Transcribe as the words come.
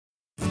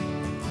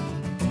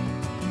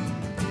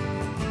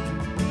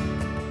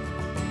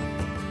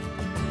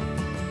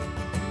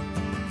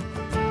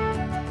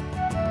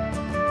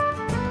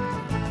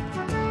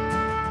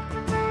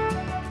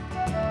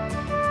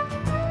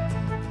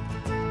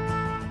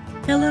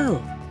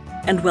Hello,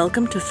 and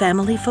welcome to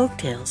Family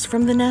Folktales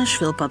from the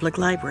Nashville Public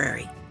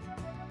Library.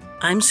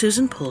 I'm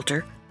Susan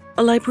Poulter,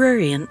 a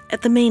librarian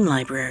at the Main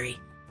Library.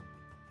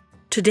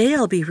 Today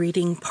I'll be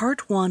reading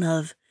Part 1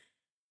 of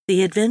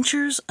The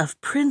Adventures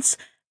of Prince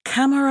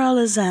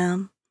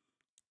Camaralzaman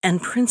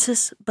and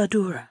Princess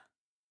Badoura.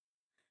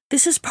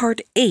 This is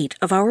Part 8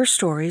 of our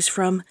stories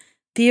from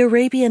the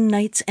Arabian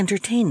Nights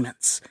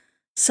Entertainments,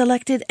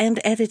 selected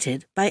and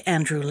edited by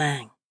Andrew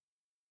Lang.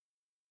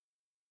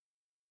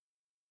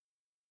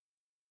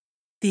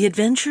 The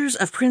Adventures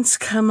of Prince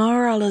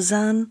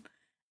Camaralzaman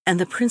and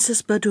the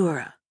Princess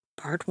Badoura,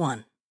 Part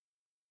 1.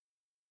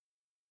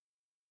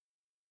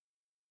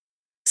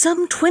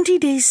 Some 20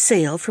 days'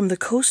 sail from the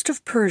coast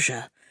of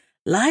Persia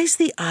lies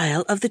the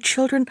Isle of the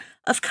Children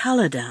of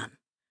Khaledan.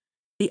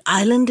 The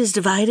island is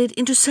divided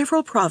into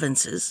several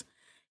provinces,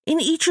 in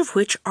each of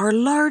which are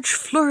large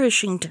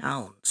flourishing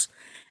towns,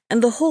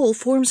 and the whole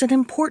forms an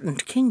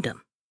important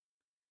kingdom.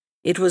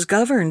 It was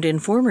governed in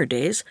former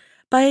days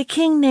by a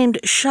king named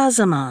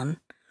Schahzaman,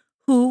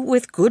 who,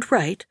 with good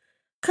right,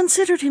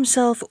 considered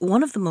himself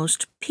one of the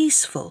most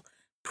peaceful,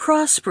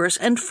 prosperous,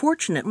 and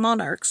fortunate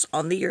monarchs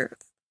on the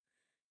earth.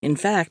 In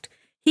fact,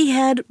 he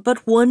had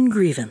but one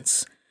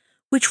grievance,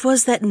 which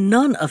was that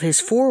none of his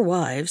 4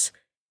 wives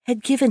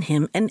had given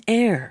him an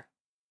heir.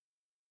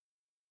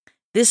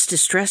 This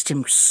distressed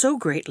him so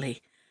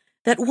greatly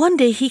that one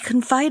day he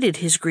confided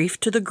his grief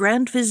to the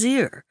Grand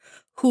Vizier,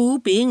 who,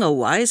 being a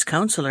wise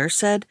counselor,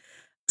 said,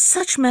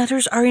 "Such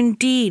matters are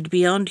indeed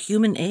beyond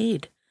human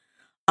aid.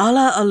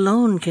 Allah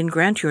alone can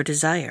grant your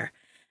desire,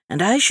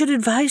 and I should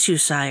advise you,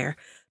 sire,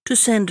 to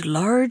send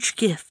large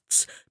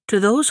gifts to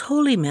those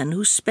holy men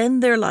who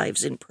spend their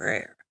lives in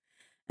prayer,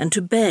 and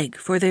to beg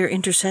for their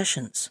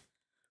intercessions.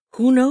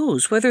 Who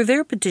knows whether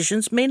their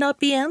petitions may not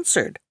be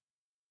answered?"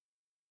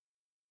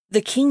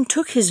 The king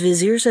took his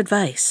vizier's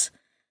advice,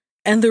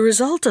 and the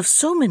result of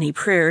so many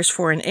prayers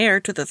for an heir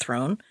to the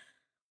throne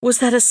was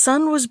that a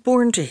son was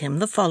born to him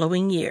the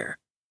following year.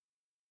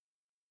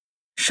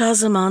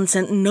 Schahzaman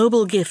sent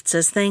noble gifts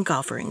as thank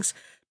offerings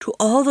to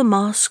all the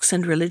mosques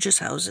and religious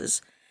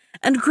houses,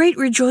 and great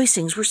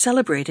rejoicings were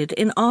celebrated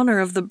in honor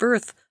of the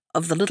birth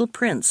of the little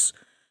prince,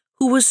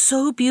 who was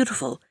so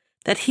beautiful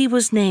that he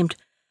was named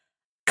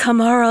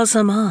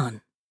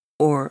Camaralzaman,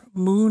 or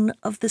Moon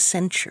of the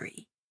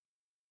Century.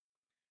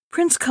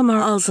 Prince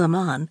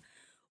Camaralzaman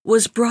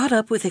was brought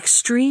up with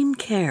extreme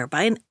care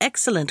by an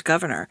excellent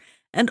governor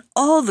and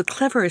all the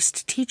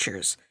cleverest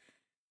teachers,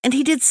 and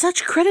he did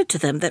such credit to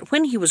them that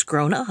when he was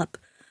grown up,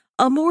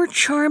 a more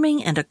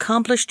charming and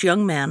accomplished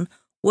young man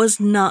was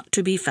not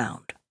to be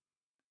found.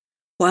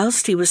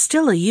 Whilst he was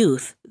still a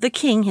youth, the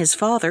king, his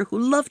father, who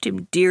loved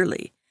him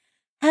dearly,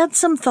 had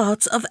some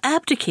thoughts of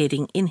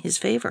abdicating in his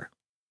favor.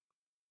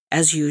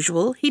 As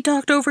usual, he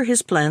talked over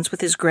his plans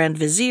with his Grand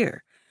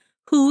Vizier,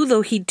 who,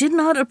 though he did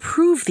not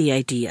approve the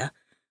idea,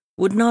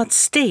 would not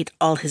state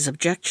all his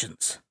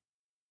objections.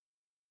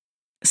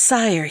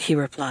 "Sire," he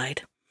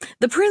replied,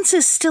 "the prince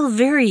is still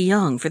very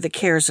young for the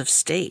cares of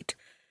state.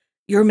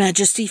 Your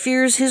Majesty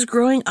fears his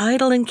growing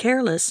idle and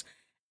careless,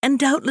 and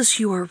doubtless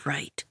you are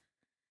right.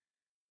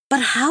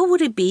 But how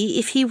would it be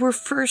if he were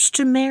first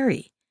to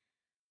marry?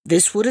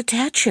 This would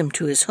attach him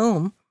to his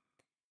home,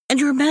 and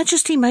your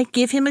Majesty might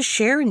give him a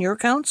share in your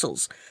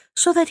counsels,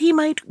 so that he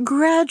might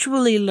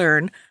gradually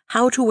learn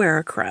how to wear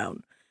a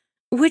crown,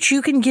 which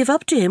you can give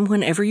up to him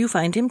whenever you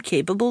find him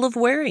capable of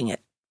wearing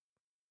it."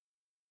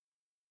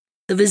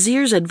 The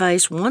vizier's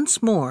advice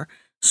once more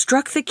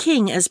struck the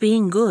king as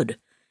being good,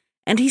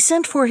 and he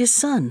sent for his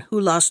son, who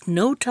lost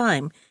no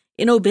time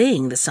in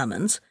obeying the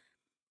summons,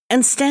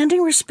 and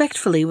standing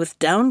respectfully with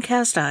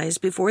downcast eyes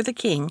before the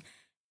king,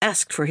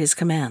 asked for his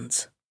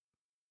commands.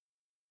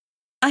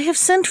 "I have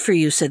sent for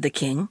you," said the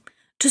king,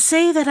 "to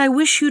say that I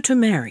wish you to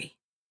marry.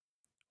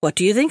 What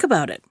do you think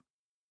about it?"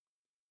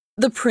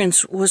 The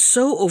prince was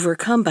so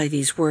overcome by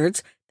these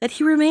words that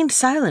he remained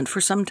silent for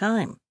some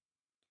time.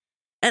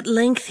 At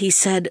length he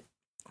said,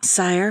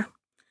 "Sire,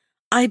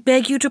 I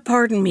beg you to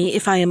pardon me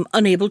if I am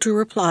unable to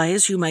reply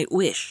as you might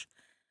wish.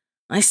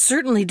 I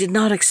certainly did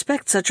not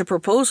expect such a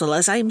proposal,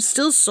 as I am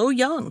still so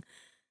young,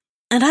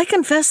 and I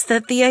confess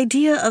that the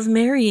idea of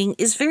marrying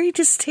is very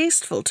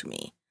distasteful to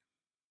me.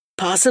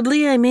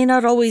 Possibly I may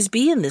not always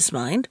be in this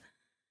mind,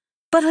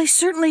 but I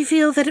certainly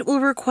feel that it will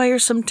require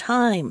some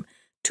time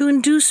to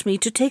induce me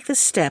to take the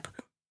step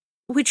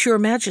which your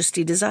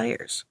Majesty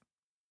desires."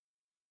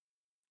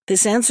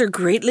 This answer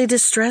greatly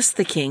distressed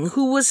the king,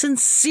 who was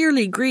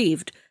sincerely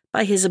grieved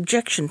by his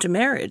objection to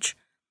marriage.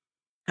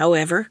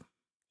 However,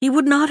 he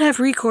would not have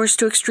recourse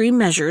to extreme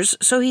measures,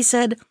 so he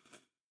said,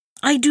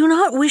 "I do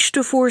not wish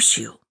to force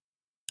you.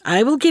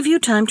 I will give you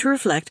time to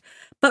reflect,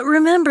 but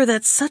remember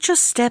that such a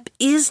step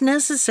is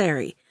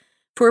necessary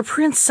for a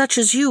prince such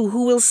as you,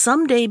 who will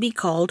some day be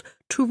called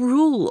to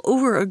rule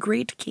over a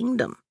great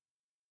kingdom."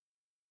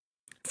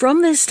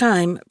 From this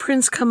time,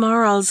 Prince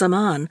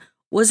Camaralzaman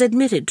was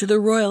admitted to the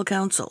royal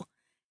council,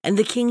 and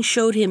the king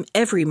showed him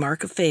every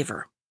mark of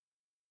favor.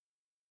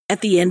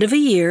 At the end of a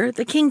year,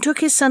 the king took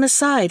his son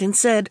aside and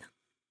said,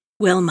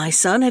 "Well, my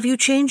son, have you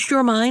changed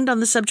your mind on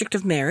the subject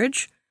of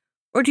marriage,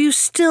 or do you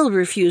still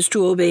refuse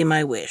to obey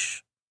my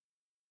wish?"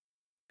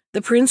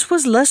 The prince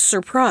was less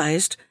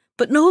surprised,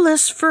 but no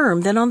less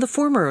firm than on the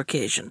former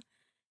occasion,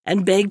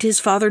 and begged his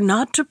father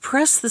not to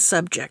press the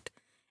subject,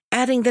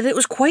 adding that it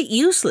was quite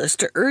useless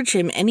to urge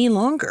him any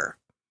longer.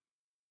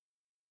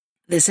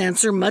 This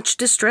answer much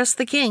distressed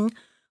the king,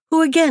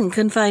 who again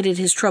confided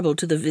his trouble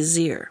to the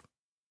vizier.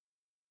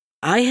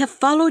 "I have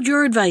followed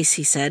your advice,"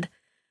 he said,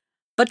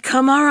 "but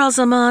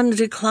Camaralzaman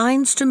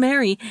declines to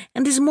marry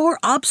and is more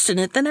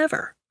obstinate than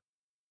ever."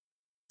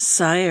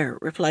 "Sire,"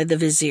 replied the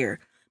vizier,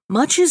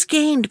 "much is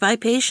gained by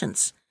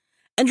patience,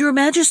 and your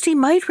majesty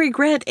might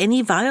regret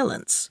any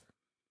violence.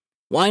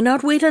 Why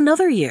not wait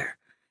another year,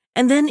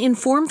 and then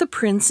inform the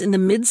prince in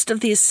the midst of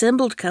the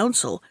assembled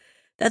council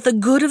that the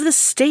good of the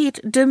state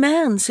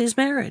demands his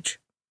marriage?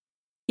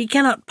 He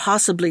cannot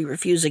possibly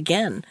refuse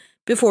again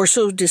before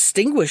so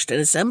distinguished an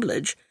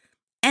assemblage,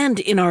 and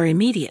in our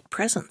immediate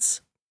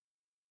presence."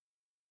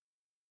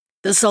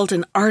 The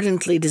Sultan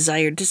ardently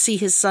desired to see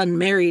his son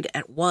married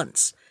at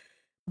once,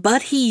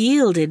 but he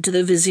yielded to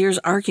the vizier's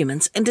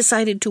arguments and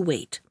decided to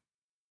wait.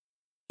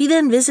 He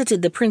then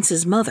visited the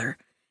prince's mother,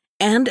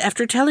 and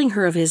after telling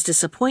her of his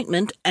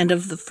disappointment and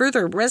of the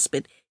further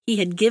respite he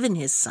had given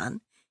his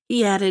son,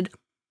 he added,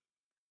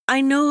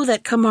 "I know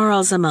that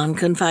Camaralzaman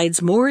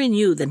confides more in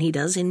you than he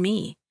does in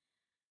me.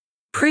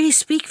 Pray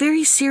speak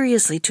very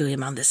seriously to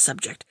him on this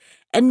subject,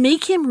 and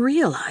make him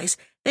realize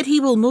that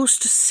he will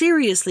most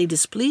seriously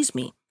displease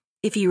me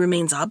if he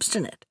remains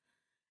obstinate,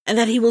 and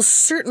that he will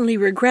certainly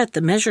regret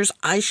the measures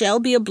I shall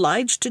be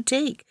obliged to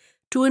take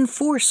to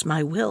enforce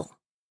my will."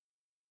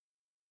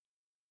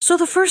 So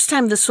the first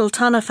time the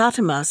Sultana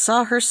Fatima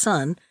saw her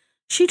son,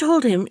 she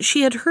told him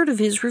she had heard of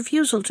his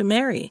refusal to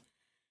marry,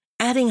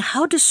 adding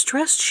how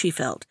distressed she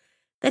felt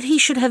that he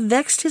should have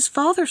vexed his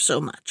father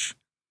so much.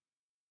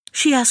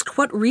 She asked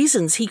what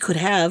reasons he could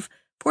have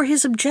for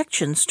his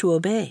objections to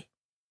obey.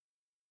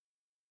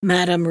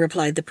 "Madam,"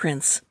 replied the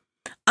prince,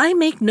 "I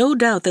make no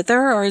doubt that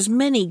there are as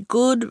many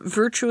good,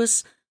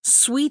 virtuous,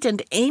 sweet,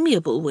 and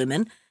amiable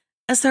women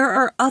as there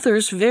are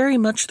others very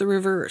much the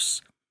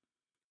reverse.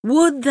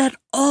 Would that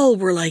all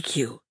were like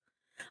you!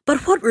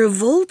 But what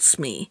revolts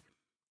me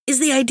is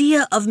the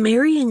idea of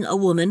marrying a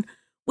woman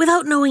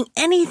without knowing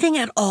anything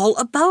at all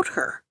about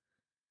her.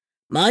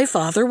 My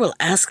father will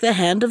ask the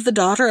hand of the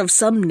daughter of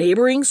some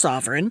neighboring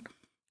sovereign,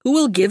 who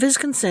will give his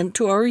consent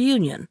to our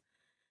union.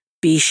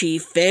 Be she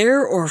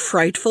fair or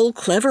frightful,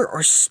 clever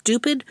or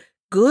stupid,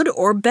 good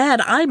or bad,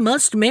 I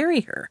must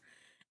marry her,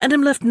 and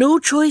am left no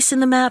choice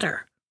in the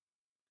matter.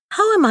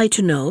 How am I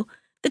to know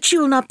that she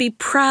will not be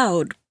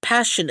proud,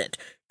 passionate,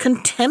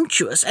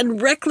 contemptuous,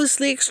 and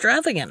recklessly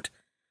extravagant,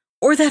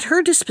 or that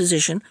her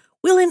disposition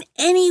will in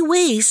any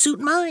way suit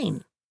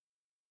mine?"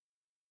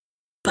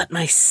 "But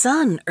my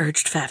son,"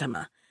 urged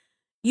Fatima,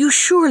 "you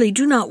surely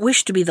do not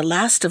wish to be the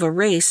last of a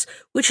race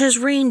which has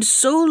reigned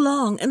so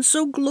long and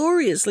so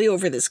gloriously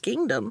over this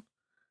kingdom."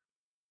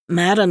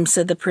 "Madam,"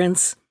 said the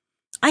prince,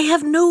 "I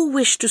have no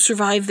wish to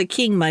survive the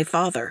king my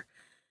father,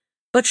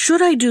 but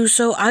should I do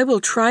so, I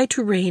will try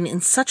to reign in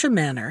such a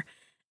manner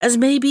as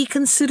may be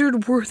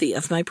considered worthy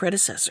of my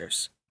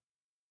predecessors."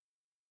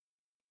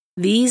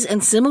 These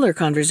and similar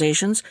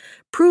conversations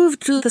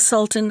proved to the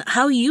Sultan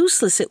how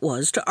useless it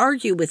was to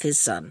argue with his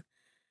son,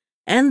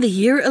 and the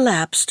year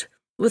elapsed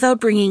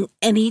without bringing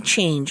any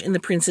change in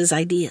the prince's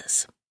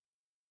ideas.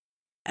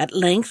 At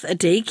length a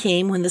day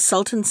came when the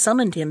Sultan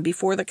summoned him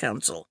before the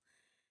council,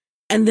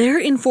 and there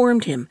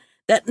informed him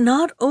that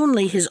not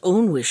only his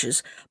own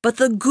wishes, but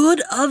the good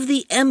of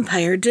the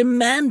empire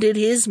demanded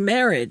his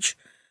marriage,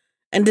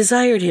 and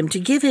desired him to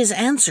give his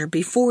answer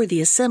before the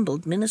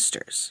assembled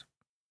ministers.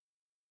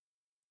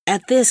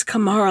 At this,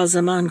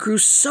 Camaralzaman grew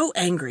so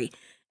angry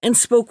and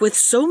spoke with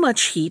so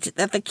much heat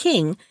that the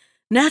king,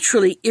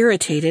 naturally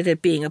irritated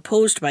at being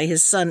opposed by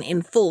his son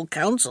in full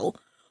council,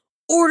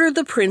 ordered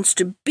the prince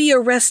to be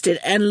arrested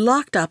and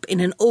locked up in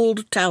an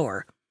old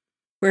tower,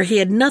 where he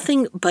had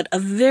nothing but a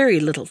very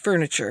little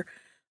furniture,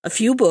 a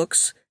few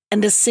books,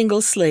 and a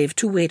single slave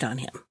to wait on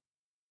him.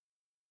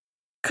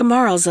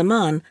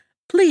 Camaralzaman,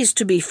 pleased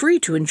to be free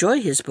to enjoy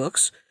his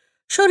books,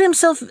 showed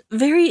himself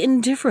very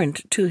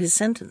indifferent to his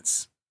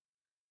sentence.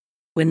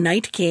 When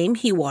night came,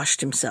 he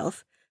washed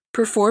himself,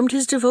 performed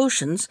his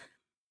devotions,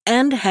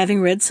 and,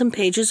 having read some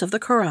pages of the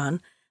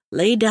Koran,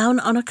 lay down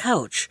on a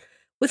couch,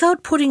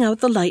 without putting out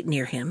the light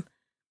near him,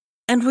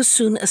 and was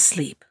soon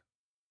asleep.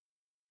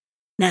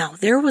 Now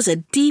there was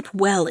a deep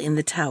well in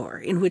the tower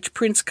in which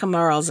Prince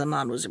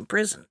Camaralzaman was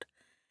imprisoned,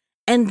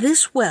 and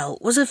this well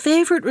was a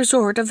favorite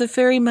resort of the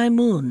fairy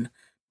Maymun,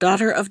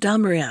 daughter of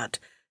Damriat,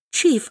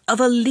 chief of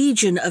a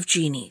legion of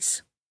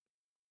genies.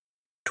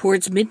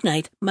 Towards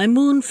midnight,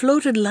 Maymun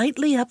floated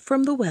lightly up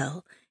from the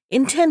well,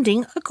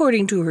 intending,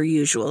 according to her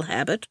usual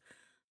habit,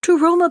 to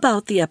roam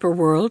about the upper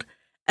world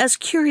as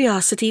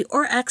curiosity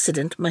or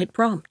accident might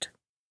prompt.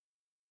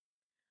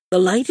 The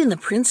light in the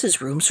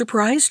prince's room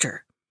surprised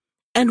her,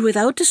 and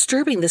without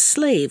disturbing the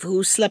slave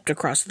who slept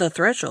across the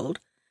threshold,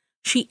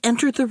 she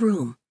entered the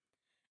room,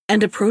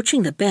 and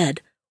approaching the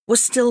bed,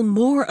 was still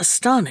more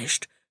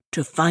astonished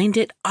to find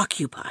it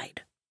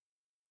occupied.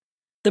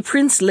 The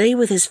prince lay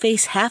with his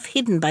face half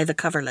hidden by the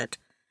coverlet.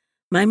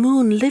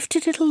 Maimoune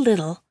lifted it a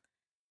little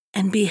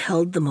and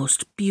beheld the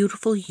most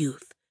beautiful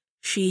youth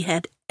she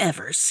had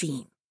ever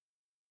seen.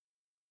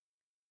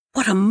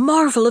 What a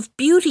marvel of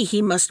beauty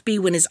he must be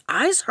when his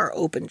eyes are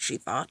open, she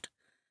thought.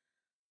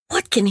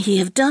 What can he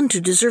have done to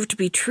deserve to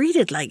be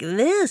treated like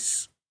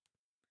this?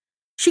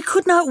 She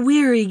could not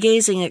weary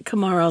gazing at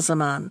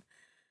Camaralzaman,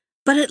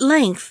 but at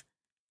length,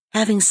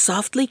 having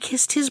softly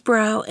kissed his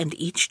brow and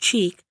each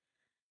cheek,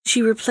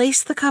 she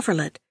replaced the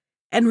coverlet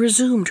and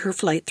resumed her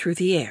flight through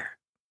the air.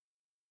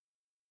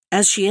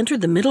 As she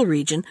entered the middle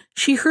region,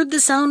 she heard the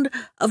sound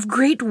of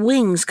great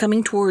wings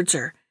coming towards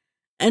her,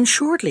 and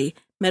shortly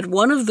met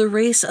one of the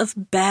race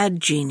of bad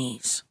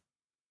genies.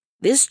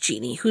 This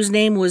genie, whose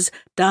name was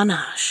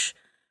Danash,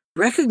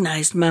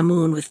 recognized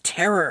Maimoune with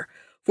terror,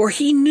 for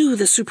he knew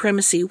the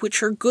supremacy which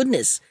her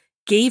goodness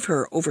gave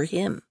her over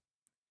him.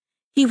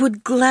 He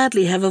would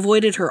gladly have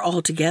avoided her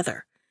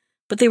altogether,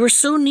 but they were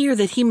so near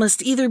that he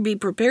must either be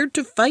prepared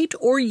to fight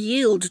or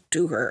yield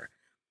to her.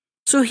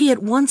 So he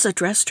at once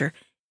addressed her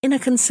in a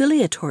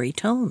conciliatory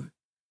tone.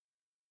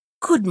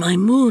 "Good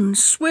Maimoune,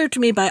 swear to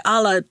me by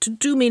Allah to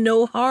do me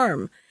no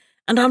harm,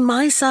 and on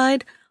my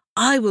side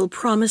I will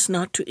promise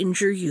not to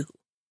injure you."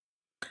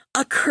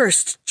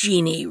 "Accursed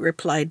genie,"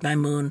 replied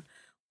Maimoune,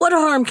 "what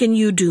harm can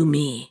you do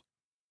me?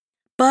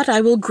 But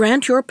I will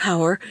grant your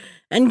power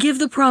and give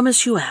the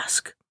promise you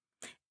ask.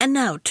 And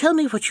now tell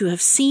me what you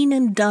have seen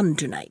and done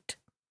tonight."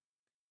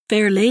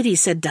 "Fair lady,"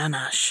 said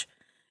Danash,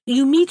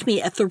 "you meet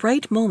me at the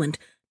right moment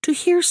to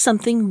hear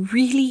something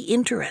really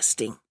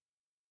interesting.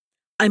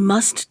 I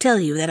must tell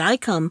you that I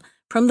come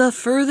from the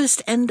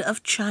furthest end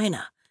of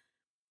China,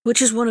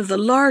 which is one of the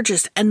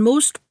largest and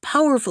most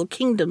powerful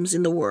kingdoms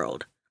in the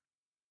world.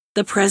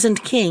 The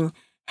present king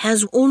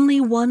has only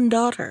one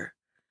daughter,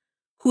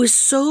 who is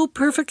so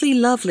perfectly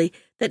lovely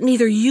that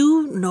neither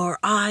you nor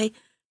I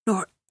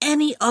nor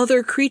any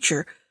other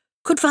creature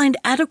could find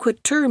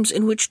adequate terms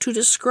in which to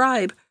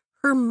describe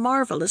her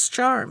marvelous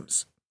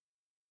charms.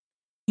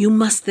 You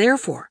must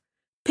therefore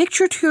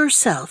picture to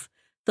yourself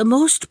the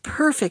most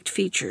perfect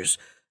features,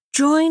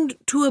 joined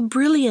to a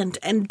brilliant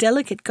and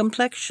delicate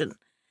complexion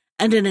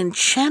and an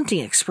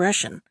enchanting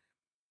expression,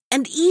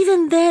 and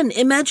even then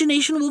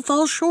imagination will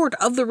fall short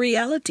of the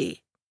reality.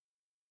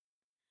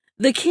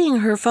 The king,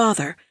 her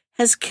father,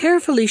 has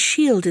carefully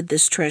shielded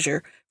this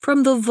treasure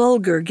from the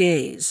vulgar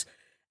gaze,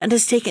 and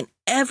has taken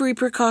every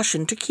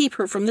precaution to keep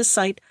her from the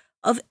sight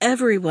of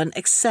everyone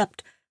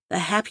except the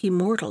happy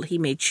mortal he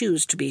may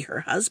choose to be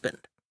her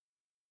husband.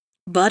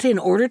 But in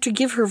order to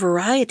give her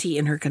variety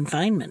in her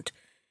confinement,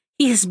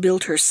 he has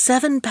built her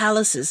 7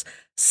 palaces,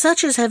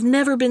 such as have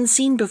never been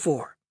seen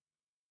before.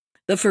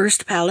 The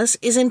first palace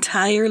is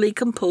entirely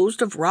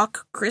composed of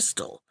rock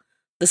crystal,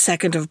 the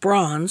second of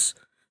bronze,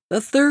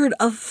 the third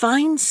of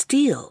fine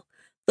steel,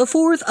 the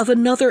fourth of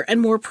another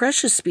and more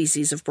precious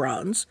species of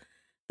bronze,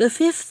 the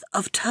fifth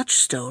of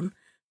touchstone,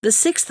 the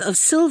sixth of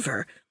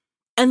silver,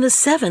 and the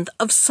 7th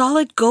of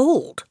solid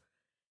gold.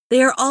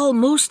 They are all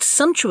most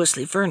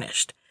sumptuously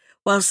furnished,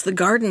 whilst the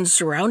gardens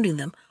surrounding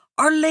them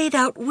are laid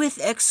out with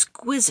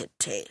exquisite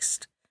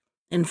taste.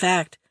 In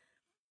fact,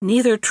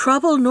 neither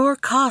trouble nor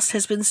cost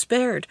has been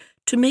spared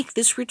to make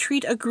this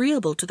retreat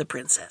agreeable to the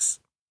princess.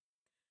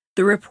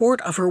 The report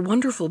of her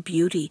wonderful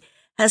beauty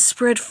has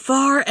spread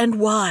far and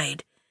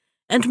wide,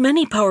 and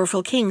many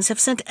powerful kings have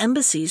sent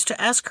embassies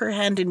to ask her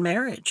hand in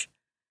marriage.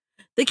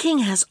 The king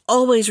has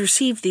always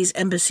received these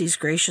embassies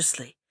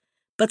graciously,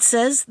 but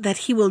says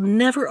that he will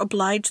never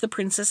oblige the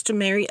princess to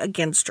marry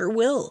against her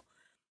will,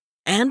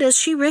 and as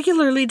she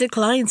regularly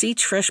declines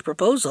each fresh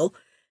proposal,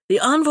 the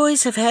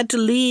envoys have had to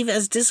leave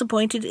as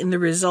disappointed in the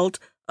result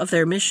of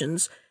their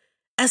missions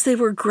as they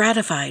were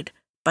gratified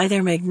by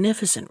their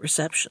magnificent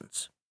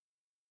receptions.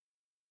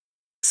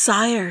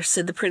 "Sire,"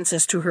 said the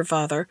princess to her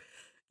father,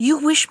 "you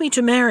wish me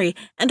to marry,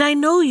 and I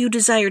know you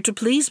desire to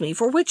please me,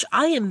 for which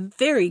I am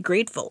very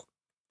grateful.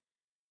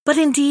 But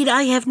indeed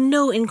I have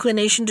no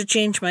inclination to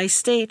change my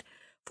state,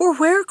 for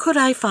where could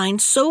I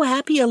find so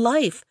happy a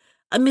life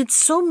amid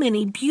so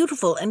many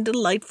beautiful and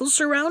delightful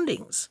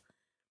surroundings?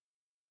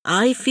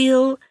 I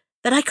feel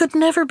that I could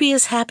never be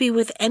as happy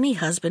with any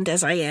husband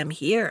as I am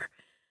here,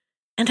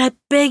 and I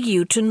beg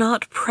you to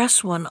not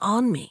press one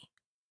on me."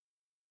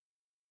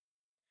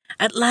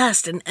 At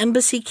last an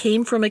embassy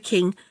came from a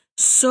king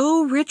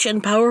so rich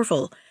and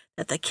powerful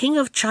that the king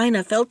of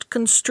China felt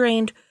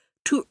constrained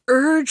to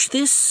urge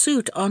this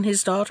suit on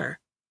his daughter.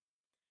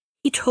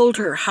 He told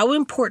her how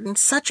important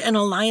such an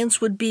alliance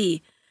would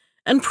be,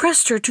 and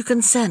pressed her to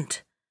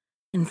consent.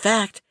 In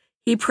fact,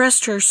 he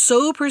pressed her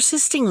so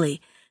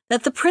persistingly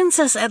that the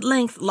princess at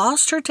length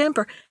lost her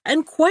temper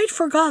and quite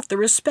forgot the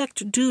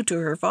respect due to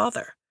her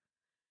father.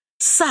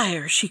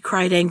 "Sire," she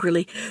cried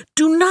angrily,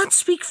 "do not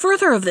speak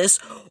further of this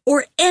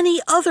or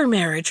any other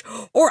marriage,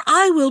 or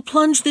I will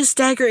plunge this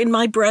dagger in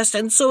my breast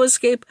and so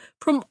escape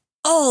from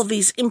all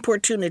these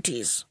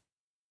importunities."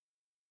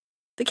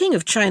 The King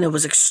of China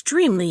was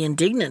extremely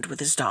indignant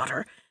with his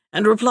daughter,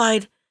 and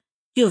replied,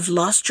 "You have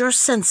lost your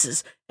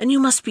senses, and you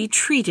must be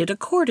treated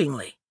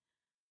accordingly."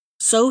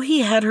 So he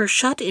had her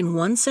shut in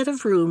one set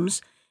of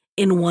rooms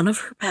in one of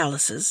her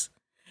palaces,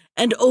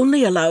 and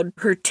only allowed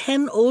her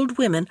 10 old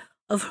women,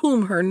 of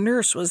whom her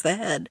nurse was the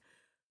head,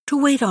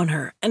 to wait on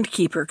her and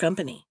keep her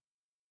company.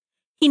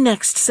 He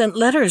next sent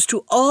letters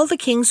to all the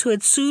kings who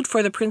had sued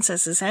for the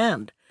princess's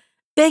hand,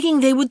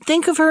 begging they would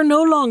think of her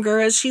no longer,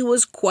 as she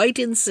was quite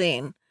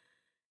insane,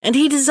 and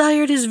he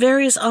desired his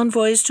various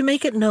envoys to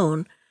make it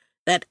known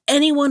that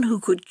anyone who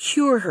could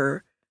cure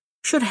her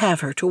should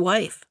have her to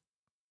wife.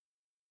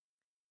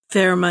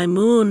 "Fair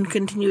Maimoun,"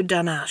 continued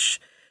Dahnash,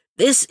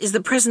 "this is the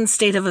present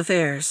state of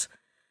affairs.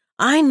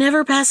 I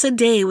never pass a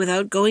day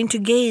without going to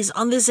gaze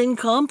on this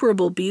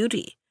incomparable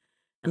beauty,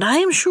 and I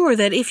am sure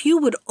that if you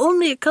would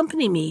only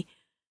accompany me,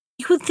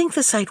 you would think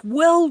the sight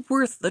well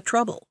worth the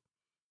trouble,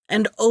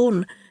 and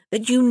own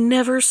that you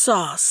never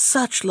saw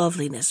such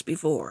loveliness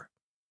before."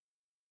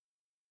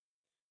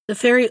 The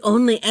fairy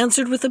only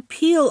answered with a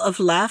peal of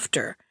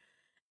laughter,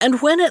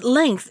 and when at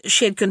length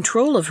she had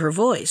control of her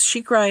voice,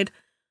 she cried,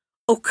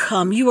 "Oh,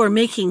 come, you are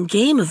making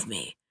game of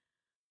me.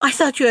 I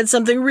thought you had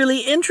something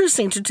really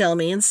interesting to tell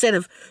me instead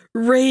of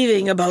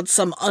raving about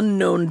some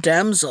unknown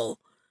damsel.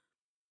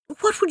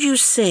 What would you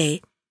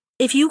say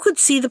if you could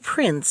see the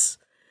prince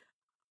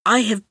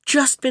I have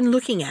just been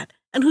looking at,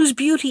 and whose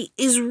beauty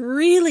is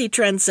really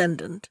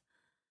transcendent?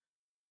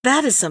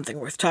 That is something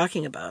worth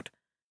talking about.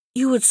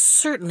 You would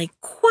certainly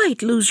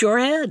quite lose your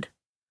head."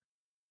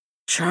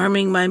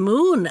 "Charming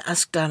Maimoun,"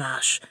 asked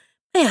Dahnash,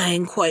 "may I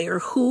inquire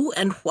who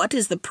and what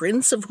is the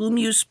prince of whom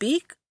you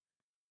speak?"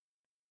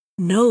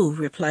 "No,"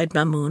 replied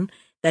Maimoun,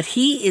 "that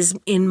he is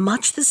in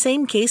much the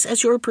same case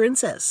as your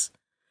princess.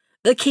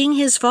 The king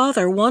his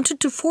father wanted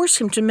to force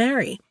him to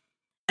marry,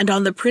 and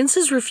on the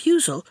prince's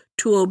refusal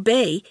to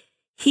obey,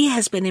 he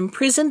has been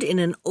imprisoned in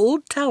an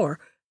old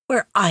tower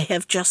where I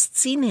have just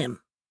seen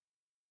him."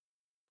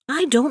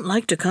 "I don't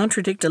like to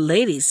contradict a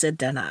lady," said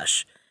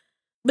Dahnash,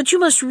 "but you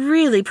must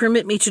really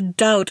permit me to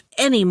doubt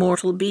any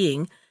mortal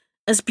being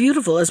as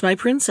beautiful as my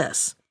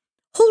princess."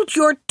 "Hold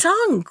your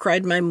tongue,"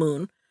 cried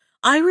Maimoun.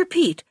 "I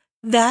repeat,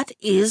 that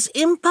is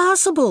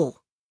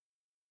impossible."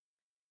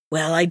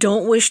 "Well, I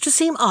don't wish to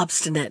seem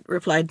obstinate,"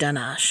 replied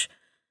Dahnash.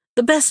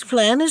 "The best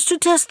plan is to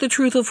test the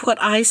truth of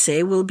what I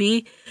say will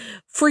be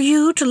for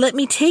you to let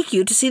me take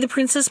you to see the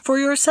princess for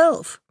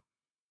yourself."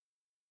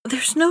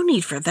 "There's no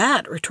need for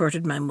that,"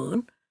 retorted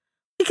Maimoun.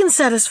 "We can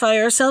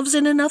satisfy ourselves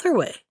in another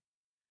way.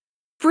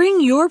 Bring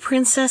your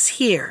princess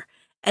here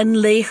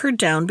and lay her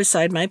down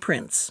beside my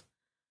prince.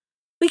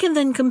 We can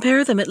then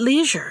compare them at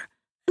leisure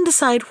and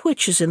decide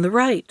which is in the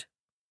right."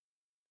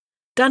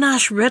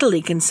 Dahnash readily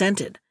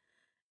consented,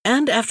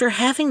 and after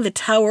having the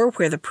tower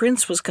where the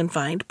prince was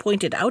confined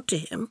pointed out to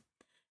him,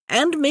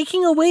 and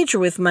making a wager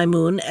with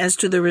Maimoun as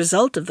to the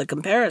result of the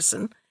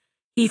comparison,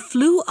 he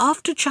flew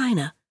off to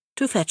China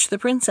to fetch the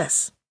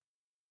princess.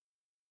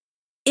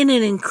 In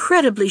an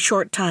incredibly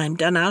short time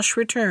Dahnash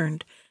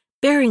returned,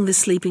 bearing the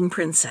sleeping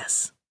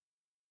princess.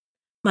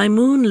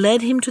 Maimoun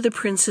led him to the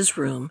prince's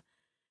room,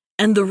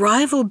 and the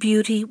rival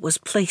beauty was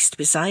placed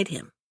beside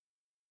him.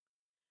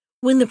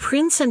 When the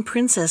prince and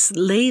princess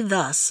lay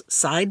thus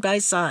side by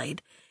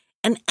side,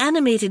 an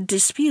animated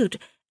dispute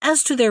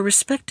as to their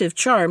respective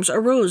charms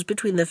arose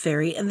between the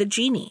fairy and the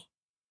genie.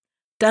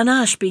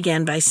 Dahnash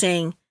began by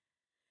saying,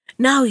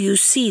 "Now you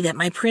see that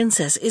my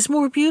princess is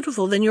more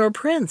beautiful than your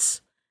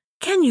prince.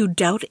 Can you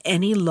doubt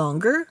any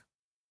longer?"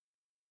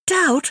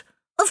 "Doubt?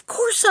 Of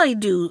course I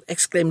do,"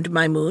 exclaimed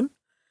Maimoun.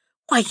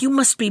 "Why, you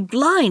must be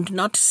blind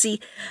not to see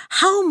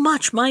how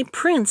much my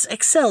prince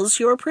excels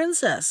your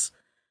princess.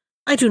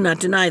 I do not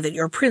deny that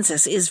your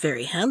princess is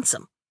very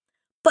handsome.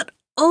 But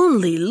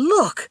only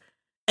look,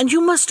 and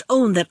you must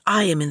own that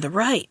I am in the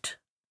right."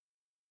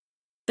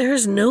 "There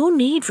is no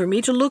need for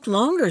me to look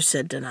longer,"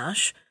 said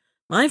Dahnash.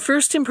 "My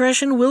first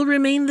impression will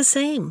remain the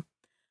same.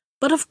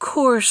 But of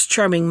course,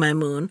 charming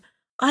Maimoun,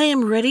 I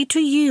am ready to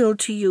yield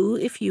to you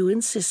if you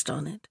insist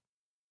on it."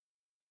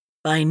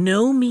 "By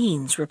no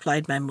means,"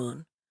 replied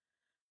Maimoun.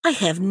 "I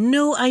have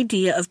no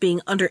idea of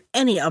being under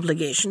any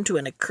obligation to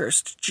an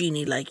accursed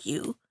genie like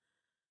you.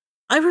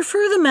 I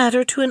refer the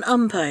matter to an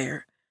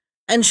umpire,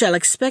 and shall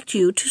expect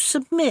you to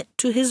submit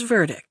to his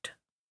verdict."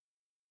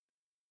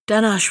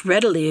 Dahnash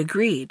readily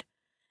agreed,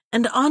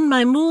 and on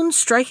Maimoun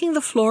striking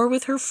the floor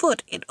with her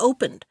foot, it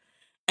opened,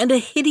 and a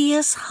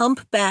hideous,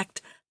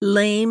 hump-backed,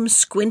 lame,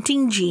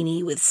 squinting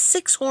genie with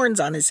 6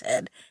 horns on his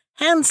head,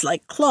 hands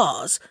like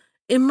claws,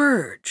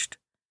 emerged.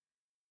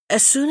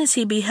 As soon as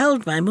he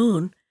beheld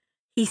Maimoun,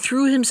 he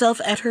threw himself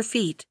at her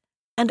feet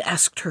and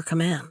asked her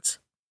commands.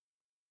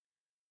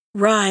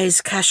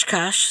 "Rise,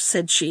 Kashkash,"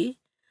 said she.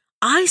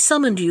 "I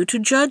summoned you to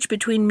judge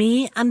between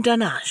me and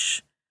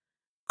Dahnash.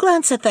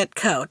 Glance at that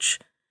couch,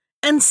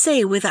 and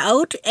say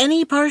without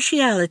any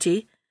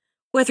partiality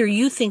whether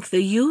you think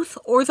the youth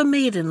or the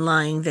maiden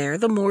lying there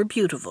the more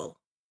beautiful."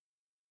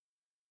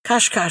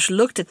 Kashkash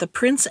looked at the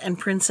prince and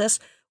princess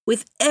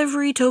with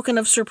every token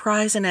of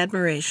surprise and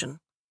admiration.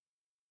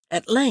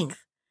 At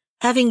length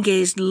Having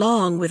gazed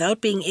long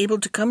without being able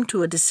to come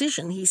to a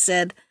decision, he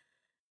said,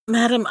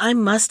 "Madam, I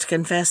must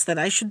confess that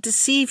I should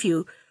deceive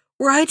you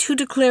were I to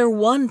declare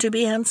one to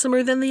be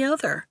handsomer than the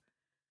other.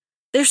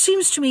 There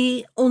seems to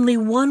me only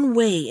one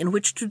way in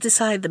which to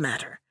decide the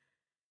matter,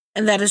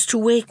 and that is to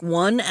wake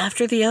one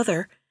after the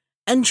other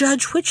and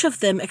judge which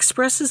of them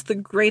expresses the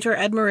greater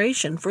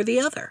admiration for the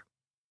other."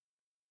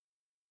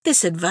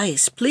 This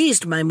advice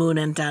pleased Maimoun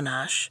and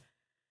Dahnash,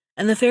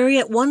 and the fairy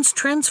at once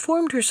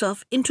transformed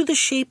herself into the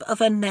shape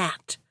of a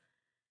gnat,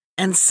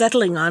 and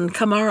settling on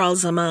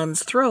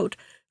Camaralzaman's throat,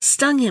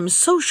 stung him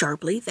so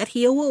sharply that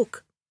he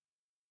awoke.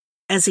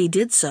 As he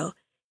did so,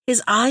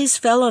 his eyes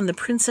fell on the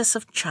Princess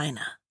of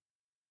China.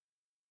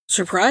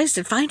 Surprised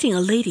at finding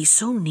a lady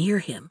so near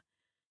him,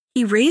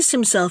 he raised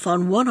himself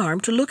on one arm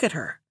to look at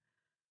her.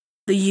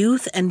 The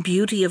youth and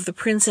beauty of the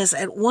princess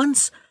at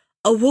once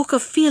awoke a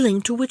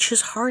feeling to which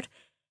his heart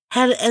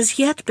had as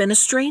yet been a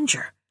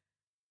stranger,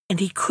 and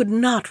he could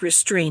not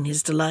restrain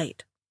his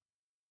delight.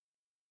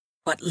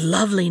 "What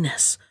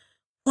loveliness!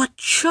 What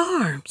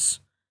charms!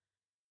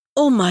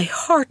 Oh, my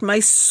heart, my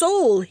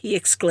soul!" he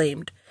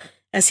exclaimed,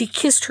 as he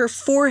kissed her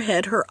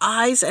forehead, her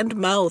eyes, and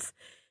mouth,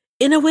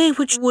 in a way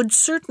which would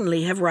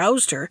certainly have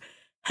roused her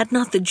had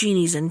not the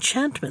genie's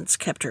enchantments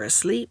kept her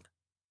asleep.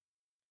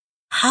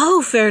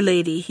 "How, fair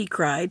lady," he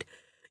cried,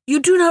 "you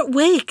do not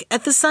wake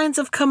at the signs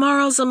of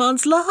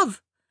Camaralzaman's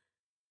love?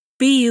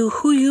 Be you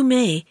who you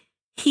may,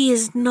 he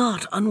is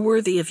not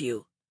unworthy of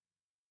you."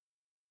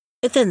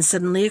 It then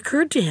suddenly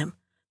occurred to him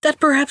that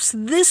perhaps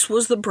this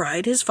was the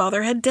bride his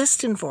father had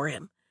destined for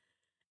him,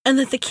 and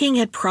that the king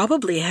had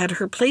probably had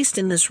her placed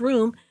in this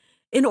room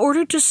in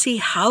order to see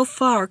how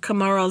far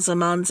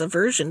Camaralzaman's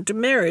aversion to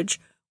marriage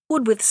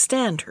would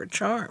withstand her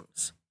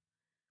charms.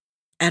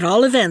 "At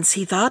all events,"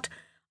 he thought,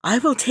 "I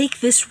will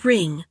take this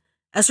ring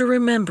as a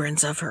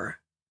remembrance of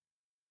her."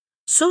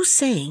 So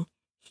saying,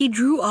 he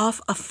drew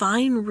off a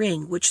fine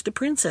ring which the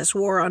princess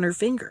wore on her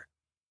finger,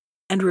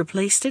 and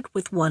replaced it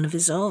with one of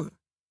his own.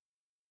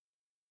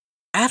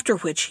 After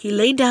which he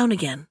lay down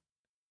again,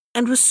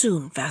 and was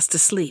soon fast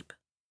asleep.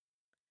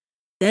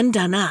 Then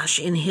Dahnash,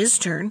 in his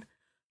turn,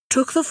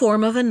 took the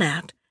form of a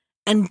gnat,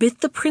 and bit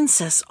the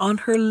princess on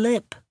her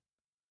lip.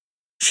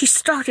 She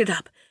started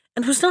up,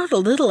 and was not a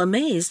little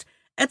amazed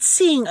at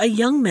seeing a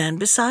young man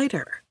beside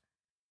her.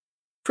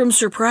 From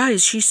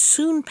surprise she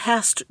soon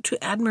passed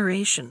to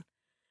admiration,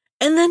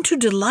 and then to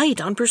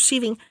delight on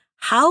perceiving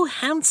how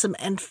handsome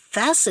and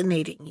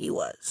fascinating he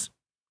was.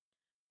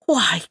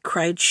 "Why,"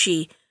 cried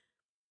she,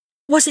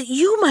 "was it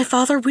you my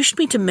father wished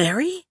me to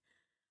marry?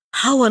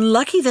 How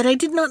unlucky that I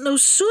did not know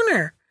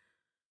sooner!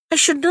 I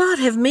should not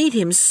have made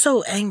him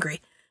so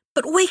angry.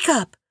 But wake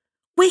up,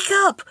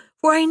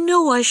 for I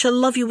know I shall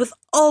love you with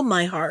all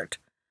my heart."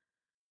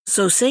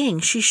 So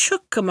saying, she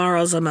shook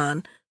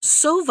Camaralzaman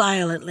so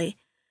violently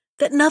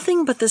that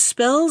nothing but the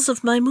spells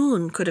of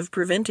Maimoun could have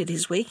prevented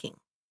his waking.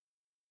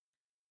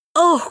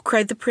 "Oh,"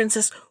 cried the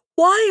princess,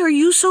 "why are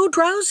you so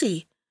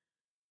drowsy?"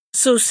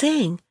 So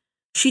saying,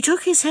 she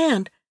took his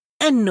hand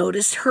and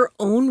noticed her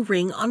own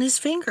ring on his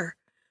finger,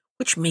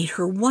 which made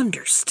her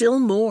wonder still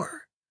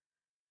more.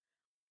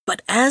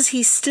 But as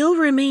he still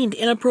remained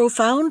in a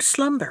profound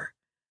slumber,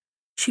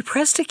 she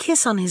pressed a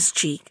kiss on his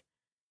cheek,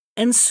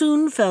 and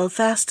soon fell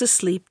fast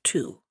asleep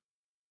too.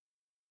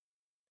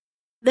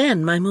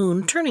 Then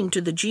Maimoun, turning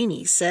to the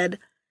genie, said,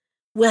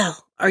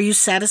 "Well, are you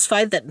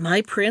satisfied that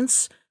my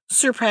prince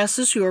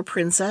surpasses your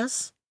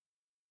princess?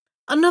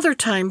 Another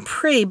time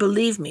pray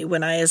believe me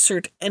when I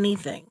assert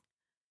anything."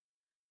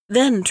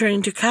 Then,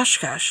 turning to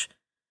Kashkash,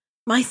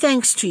 "My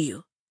thanks to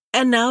you,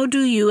 and now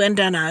do you and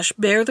Dahnash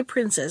bear the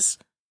princess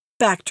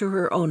back to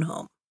her own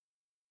home."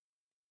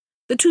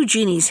 The two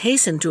genies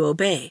hastened to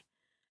obey,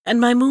 and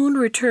Maimoun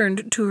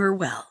returned to her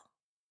well.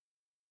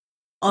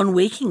 On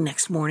waking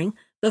next morning,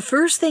 the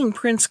first thing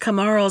Prince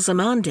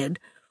Camaralzaman did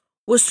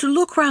was to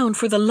look round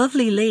for the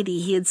lovely lady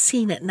he had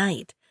seen at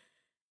night,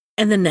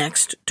 and the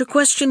next to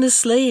question the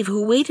slave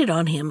who waited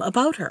on him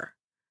about her.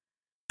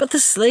 But the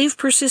slave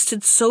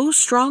persisted so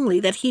strongly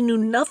that he knew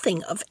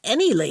nothing of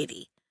any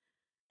lady,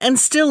 and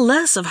still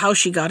less of how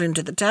she got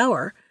into the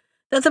tower,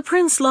 that the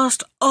prince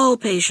lost all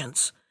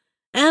patience,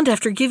 and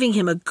after giving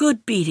him a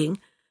good beating,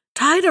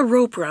 tied a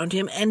rope round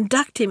him and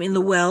ducked him in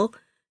the well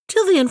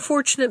till the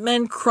unfortunate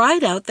man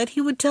cried out that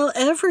he would tell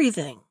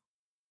everything.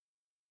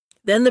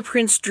 Then the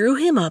prince drew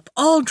him up,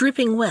 all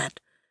dripping wet,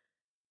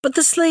 but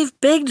the slave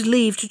begged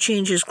leave to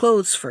change his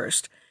clothes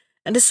first,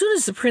 and as soon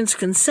as the prince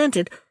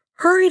consented,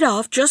 hurried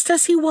off just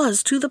as he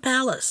was to the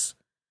palace.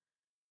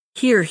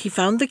 Here he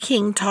found the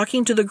king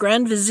talking to the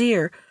Grand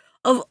Vizier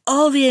of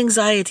all the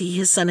anxiety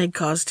his son had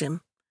caused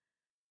him.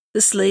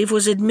 The slave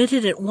was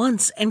admitted at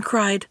once and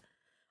cried,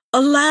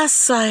 "Alas,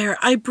 sire,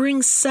 I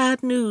bring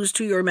sad news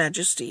to your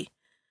majesty.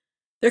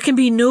 There can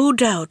be no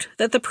doubt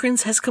that the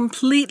prince has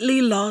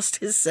completely lost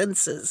his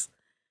senses.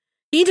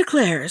 He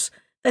declares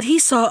that he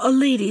saw a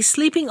lady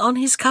sleeping on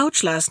his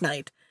couch last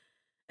night,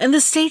 and the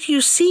state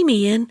you see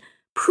me in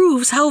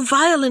proves how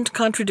violent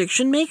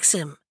contradiction makes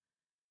him."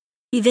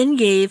 He then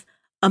gave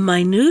a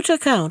minute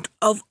account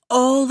of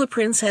all the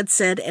prince had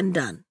said and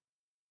done.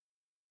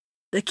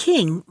 The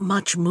king,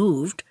 much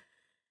moved,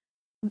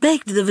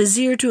 begged the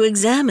vizier to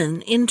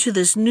examine into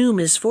this new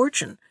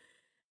misfortune,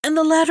 and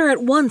the latter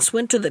at once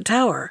went to the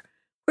tower,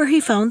 where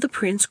he found the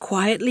prince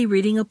quietly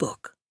reading a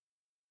book.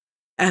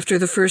 After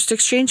the first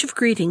exchange of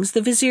greetings,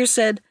 the vizier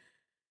said,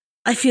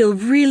 "I feel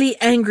really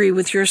angry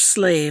with your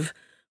slave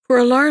for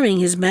alarming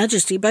his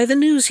majesty by the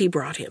news he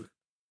brought him."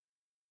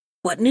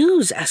 "What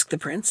news?" asked the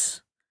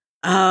prince.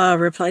 "Ah,"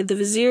 replied the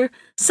vizier,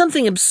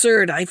 "something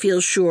absurd, I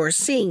feel sure,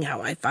 seeing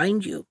how I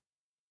find you."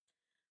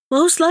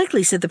 "Most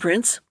likely," said the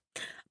prince.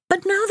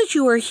 "But now that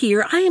you are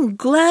here, I am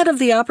glad of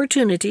the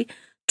opportunity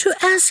to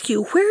ask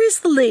you, where is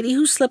the lady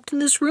who slept in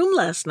this room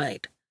last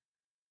night?"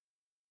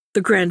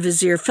 The Grand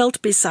Vizier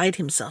felt beside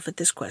himself at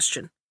this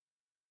question.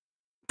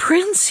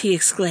 "Prince," he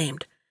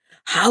exclaimed,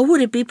 "how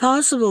would it be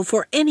possible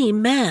for any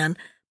man,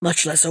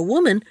 much less a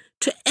woman,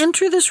 to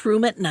enter this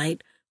room at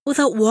night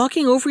without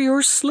walking over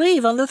your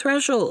slave on the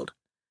threshold?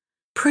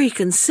 Pray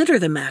consider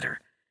the matter,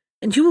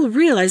 and you will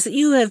realize that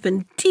you have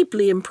been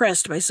deeply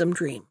impressed by some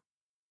dream."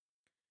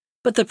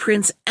 But the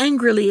prince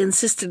angrily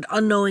insisted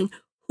on knowing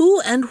who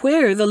and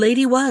where the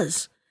lady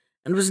was,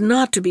 and was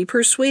not to be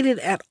persuaded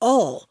at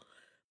all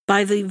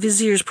by the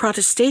vizier's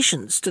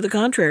protestations to the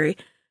contrary,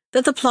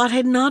 that the plot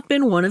had not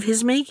been one of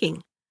his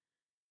making.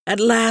 At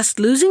last,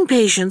 losing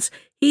patience,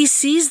 he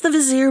seized the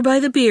vizier by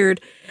the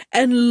beard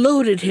and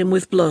loaded him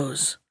with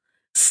blows.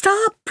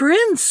 "Stop,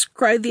 prince!"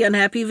 cried the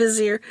unhappy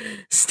vizier.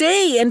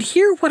 "Stay and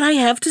hear what I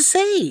have to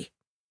say."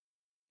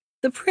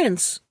 The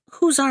prince,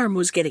 whose arm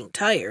was getting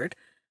tired,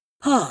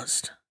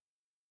 paused.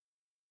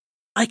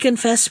 "I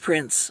confess,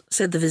 prince,"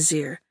 said the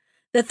vizier,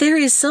 "that there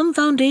is some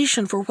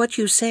foundation for what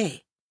you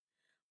say.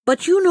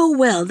 But you know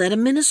well that a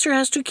minister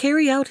has to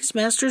carry out his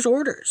master's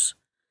orders.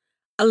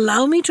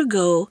 Allow me to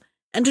go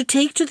and to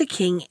take to the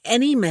king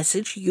any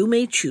message you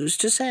may choose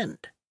to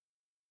send."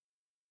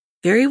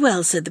 "Very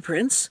well," said the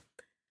prince.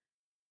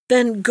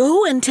 "Then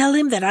go and tell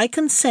him that I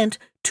consent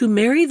to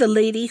marry the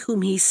lady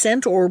whom he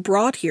sent or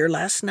brought here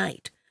last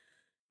night.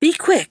 Be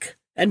quick,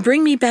 and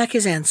bring me back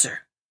his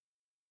answer."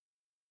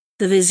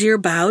 The vizier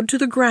bowed to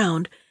the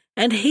ground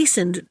and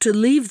hastened to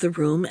leave the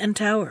room and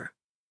tower.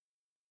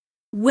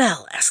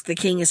 "Well," asked the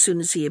king as soon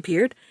as he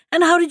appeared,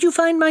 "and how did you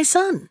find my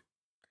son?"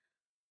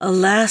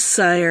 "Alas,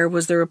 sire,"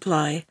 was the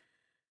reply,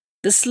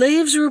 "the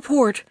slave's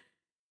report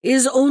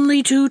is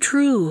only too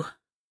true."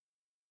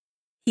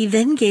 He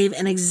then gave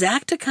an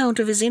exact account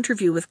of his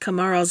interview with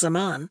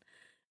Camaralzaman,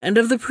 and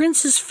of the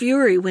prince's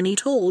fury when he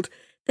told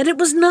that it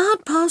was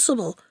not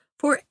possible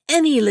for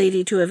any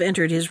lady to have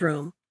entered his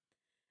room,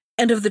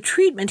 and of the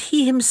treatment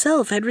he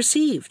himself had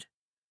received.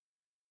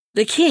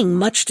 The king,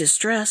 much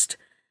distressed,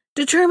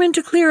 determined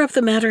to clear up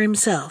the matter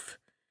himself,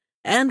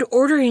 and,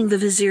 ordering the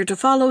vizier to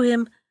follow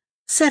him,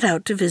 set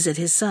out to visit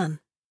his son.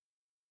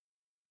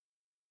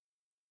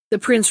 The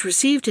prince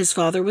received his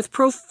father with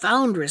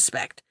profound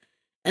respect,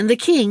 and the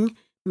king,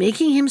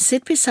 making him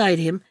sit beside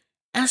him,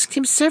 asked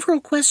him several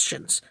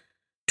questions,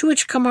 to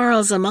which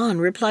Camaralzaman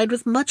replied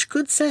with much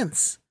good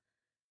sense.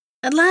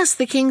 At last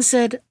the king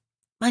said,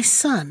 "My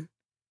son,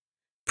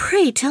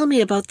 pray tell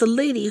me about the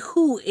lady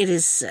who, it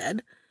is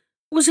said,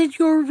 was in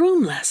your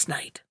room last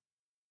night."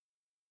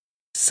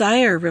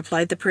 "Sire,"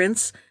 replied the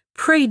prince,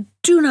 "pray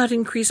do not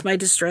increase my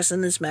distress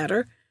in this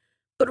matter,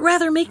 but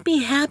rather make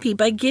me happy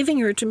by giving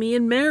her to me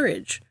in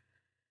marriage.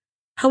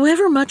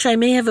 However much I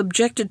may have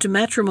objected to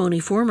matrimony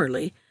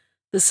formerly,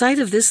 the sight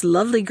of this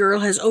lovely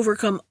girl has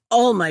overcome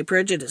all my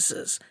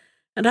prejudices,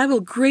 and I will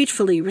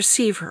gratefully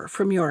receive her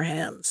from your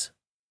hands."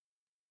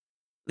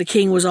 The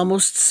king was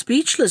almost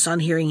speechless on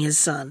hearing his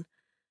son,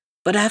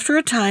 but after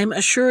a time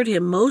assured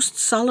him most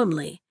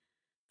solemnly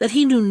that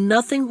he knew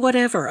nothing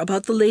whatever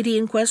about the lady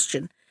in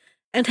question,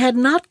 and had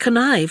not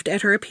connived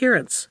at her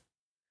appearance.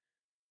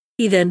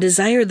 He then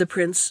desired the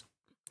prince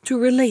to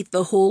relate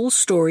the whole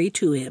story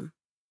to him.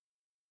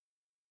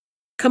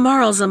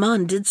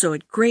 Camaralzaman did so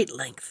at great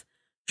length,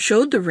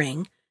 showed the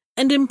ring,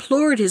 and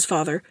implored his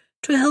father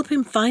to help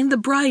him find the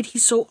bride he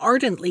so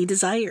ardently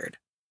desired.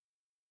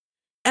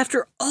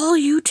 "After all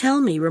you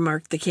tell me,"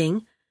 remarked the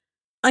king,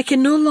 "I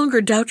can no longer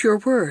doubt your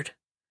word.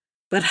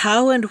 But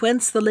how and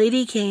whence the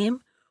lady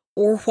came,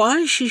 or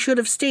why she should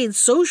have stayed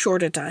so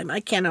short a time, I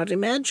cannot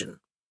imagine.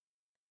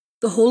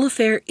 The whole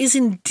affair is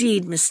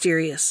indeed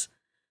mysterious.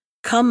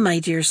 Come, my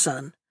dear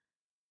son,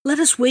 let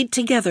us wait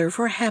together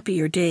for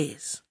happier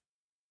days."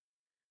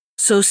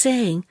 So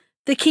saying,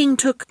 the king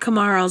took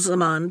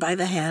Camaralzaman by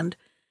the hand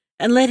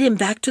and led him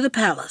back to the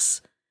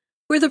palace,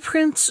 where the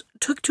prince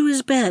took to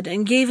his bed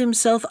and gave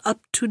himself up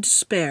to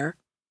despair,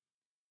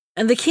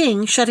 and the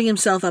king, shutting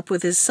himself up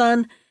with his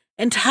son,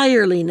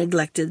 entirely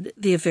neglected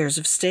the affairs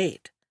of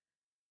state.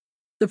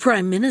 The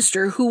prime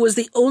minister, who was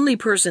the only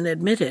person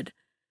admitted,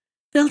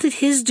 felt it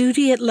his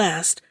duty at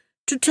last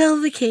to tell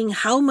the king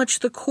how much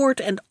the court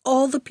and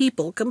all the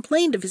people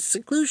complained of his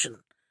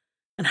seclusion,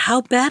 and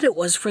how bad it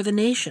was for the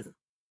nation.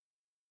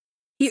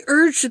 He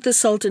urged the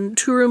Sultan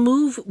to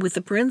remove with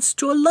the prince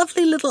to a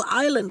lovely little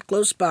island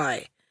close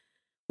by,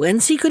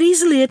 whence he could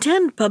easily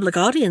attend public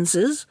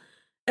audiences,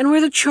 and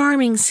where the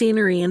charming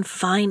scenery and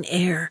fine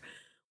air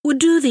would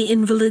do the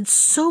invalid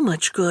so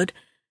much good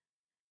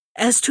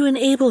as to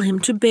enable him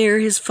to bear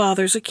his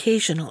father's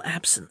occasional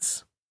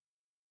absence.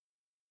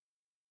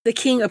 The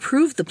king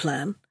approved the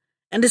plan,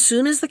 and as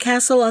soon as the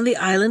castle on the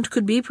island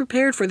could be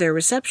prepared for their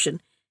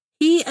reception,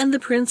 he and the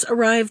prince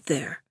arrived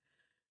there,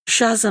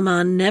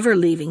 Schahzaman never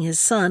leaving his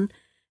son,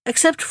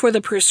 except for the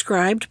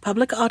prescribed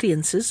public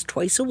audiences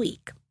twice a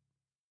week.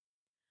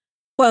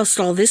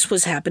 Whilst all this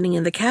was happening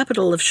in the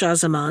capital of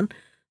Schahzaman,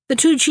 the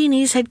two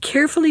genies had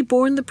carefully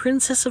borne the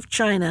Princess of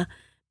China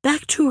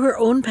back to her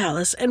own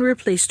palace and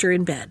replaced her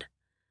in bed.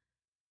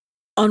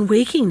 On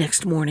waking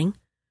next morning,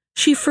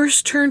 she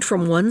first turned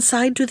from one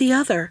side to the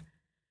other,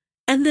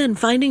 and then,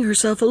 finding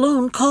herself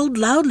alone, called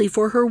loudly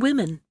for her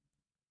women.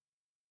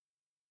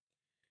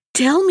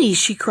 "Tell me,"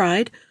 she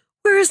cried,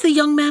 "where is the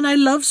young man I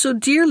love so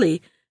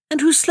dearly,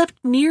 and who slept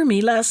near me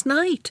last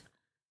night?"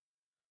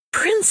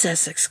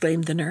 "Princess,"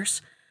 exclaimed the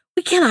nurse,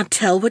 "we cannot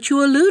tell what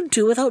you allude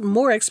to without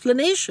more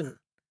explanation."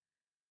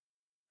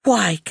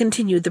 "Why,"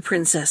 continued the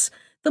princess,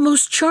 "the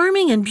most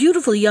charming and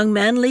beautiful young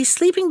man lay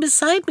sleeping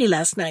beside me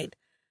last night.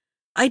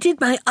 I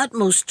did my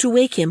utmost to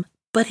wake him,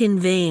 but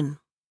in vain."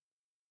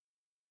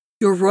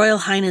 "Your Royal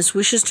Highness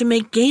wishes to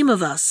make game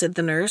of us," said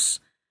the nurse.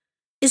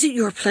 "Is it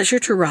your pleasure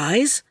to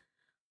rise?"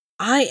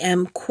 "I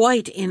am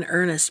quite in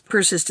earnest,"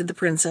 persisted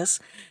the princess,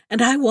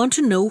 "and I want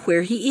to know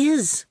where he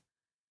is."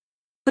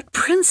 "But,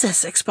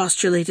 princess,"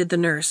 expostulated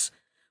the nurse,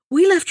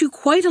 "we left you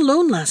quite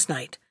alone last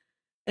night,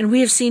 and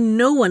we have seen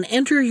no one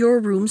enter your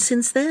room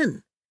since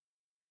then."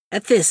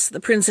 At this,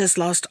 the princess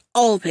lost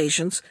all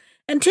patience,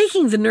 and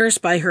taking the nurse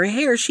by her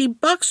hair, she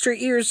boxed her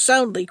ears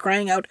soundly,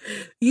 crying out,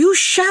 "You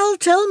shall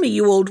tell me,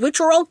 you old witch,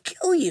 or I'll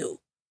kill you."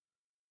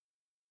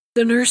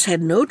 The nurse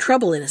had no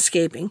trouble in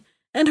escaping,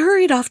 and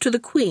hurried off to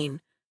the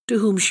queen, to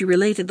whom she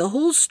related the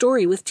whole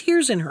story with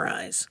tears in her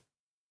eyes.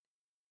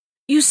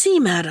 "You see,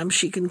 madam,"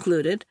 she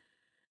concluded,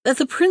 "that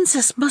the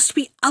princess must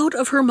be out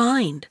of her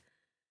mind.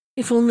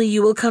 If only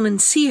you will come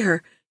and see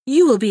her,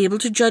 you will be able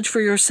to judge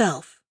for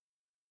yourself."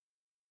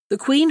 The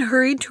queen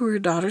hurried to her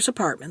daughter's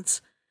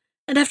apartments,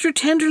 and after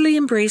tenderly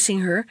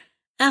embracing her,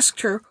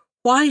 asked her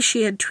why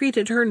she had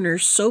treated her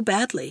nurse so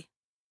badly.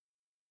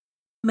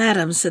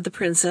 "Madam," said the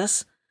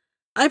princess,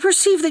 "I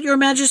perceive that your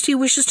majesty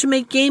wishes to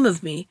make game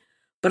of me,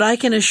 but I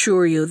can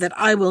assure you that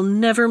I will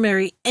never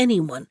marry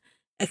anyone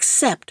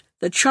except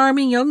the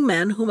charming young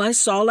man whom I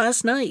saw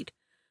last night.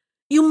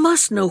 You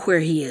must know where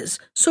he is,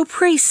 so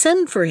pray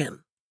send for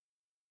him."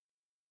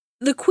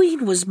 The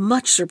queen was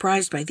much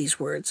surprised by these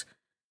words,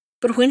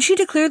 but when she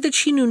declared that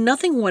she knew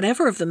nothing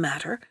whatever of the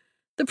matter,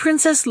 the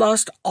princess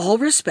lost all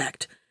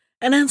respect,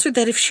 and answered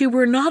that if she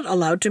were not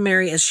allowed to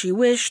marry as she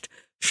wished,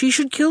 she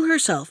should kill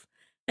herself,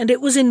 and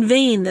it was in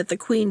vain that the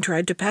queen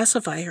tried to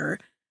pacify her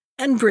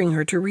and bring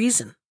her to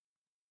reason.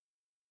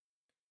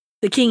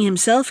 The king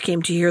himself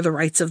came to hear the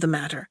rights of the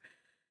matter,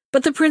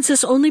 but the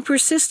princess only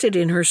persisted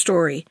in her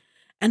story,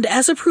 and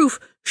as a proof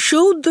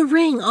showed the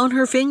ring on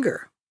her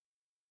finger.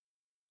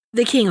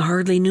 The king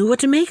hardly knew what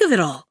to make of it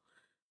all,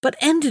 but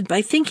ended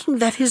by thinking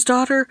that his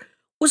daughter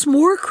was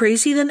more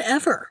crazy than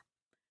ever,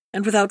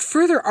 and without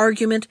further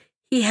argument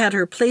he had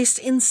her placed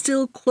in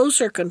still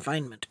closer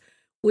confinement,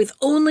 with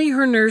only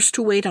her nurse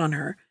to wait on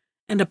her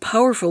and a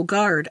powerful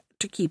guard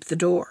to keep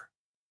the door.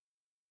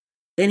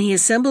 Then he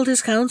assembled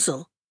his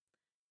council,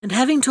 and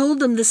having told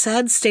them the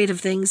sad state of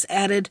things,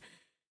 added,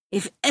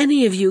 "If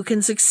any of you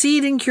can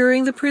succeed in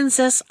curing the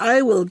princess,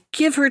 I will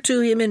give her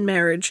to him in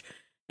marriage,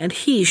 and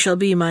he shall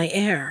be my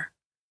heir."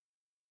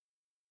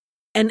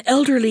 An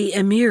elderly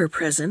emir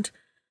present,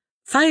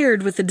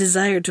 fired with the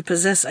desire to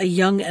possess a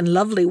young and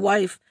lovely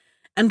wife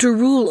and to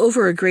rule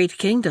over a great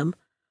kingdom,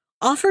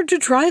 offered to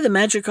try the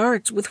magic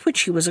arts with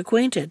which he was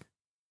acquainted.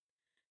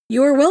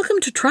 "You are welcome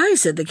to try,"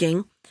 said the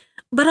king,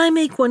 "but I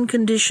make one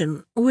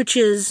condition, which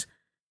is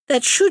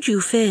that should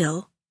you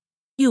fail,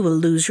 you will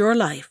lose your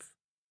life."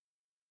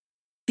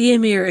 The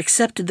emir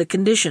accepted the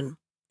condition,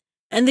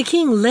 and the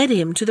king led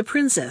him to the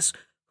princess,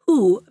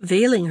 who,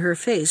 veiling her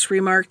face,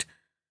 remarked,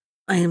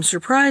 "I am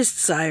surprised,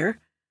 sire,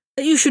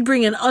 that you should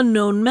bring an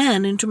unknown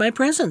man into my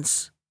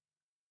presence."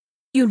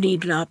 "You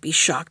need not be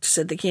shocked,"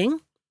 said the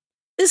king.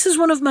 "This is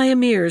one of my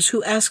emirs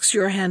who asks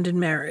your hand in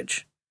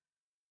marriage."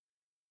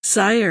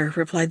 "Sire,"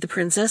 replied the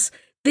princess,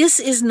 "this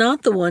is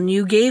not the one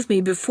you gave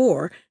me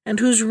before and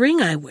whose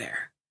ring I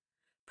wear.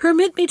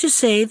 Permit me to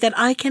say that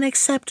I can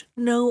accept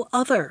no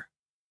other."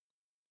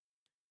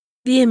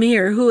 The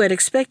emir, who had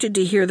expected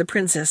to hear the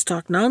princess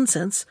talk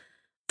nonsense,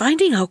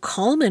 finding how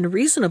calm and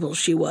reasonable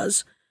she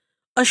was,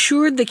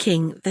 assured the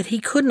king that he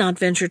could not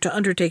venture to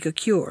undertake a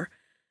cure,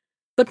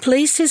 but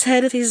placed his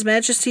head at his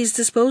majesty's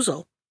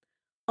disposal,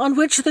 on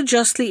which the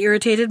justly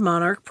irritated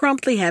monarch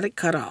promptly had it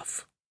cut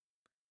off.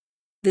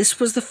 This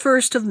was the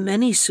first of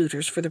many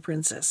suitors for the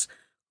princess,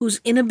 whose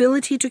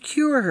inability to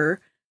cure her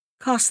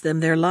cost them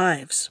their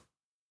lives.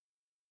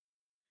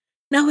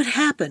 Now it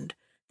happened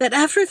that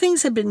after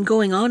things had been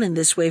going on in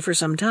this way for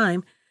some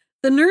time,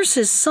 the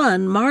nurse's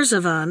son,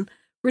 Marzavan,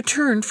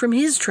 returned from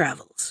his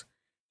travels.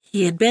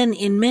 He had been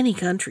in many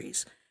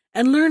countries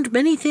and learned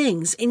many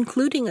things,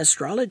 including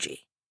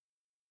astrology.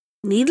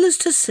 Needless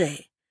to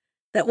say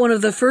that one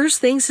of the first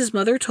things his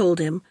mother told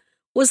him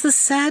was the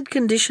sad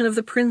condition of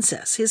the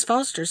princess, his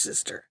foster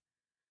sister.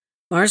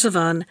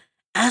 Marzavan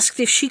asked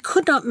if she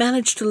could not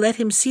manage to let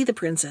him see the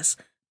princess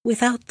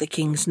without the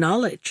king's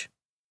knowledge.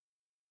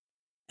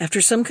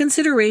 After some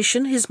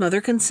consideration, his mother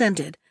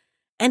consented,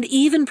 and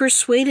even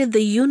persuaded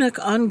the eunuch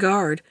on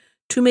guard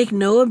to make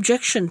no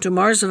objection to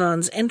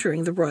Marzavan's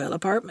entering the royal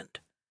apartment.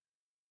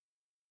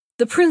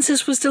 The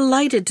princess was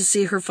delighted to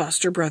see her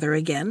foster brother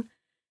again,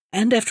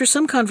 and after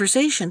some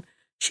conversation,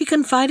 she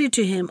confided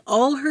to him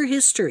all her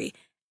history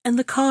and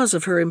the cause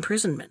of her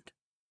imprisonment.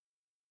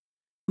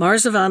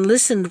 Marzavan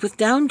listened with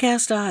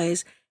downcast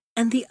eyes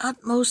and the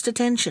utmost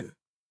attention.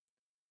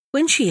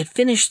 When she had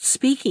finished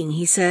speaking,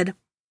 he said,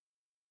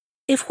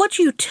 "If what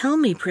you tell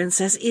me,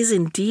 princess, is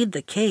indeed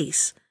the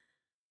case,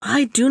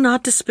 I do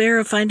not despair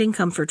of finding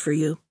comfort for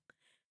you.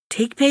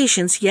 Take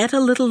patience yet a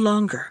little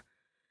longer.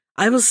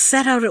 I will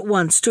set out at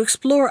once to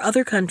explore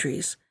other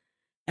countries,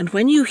 and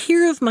when you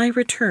hear of my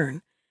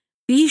return,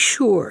 be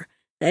sure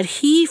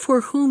that he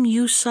for whom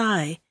you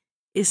sigh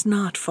is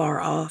not far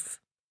off."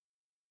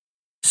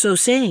 So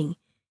saying,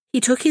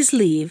 he took his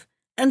leave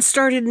and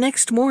started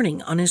next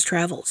morning on his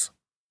travels.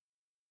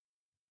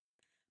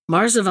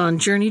 Marzavan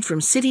journeyed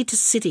from city to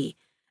city,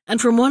 and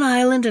from one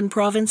island and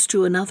province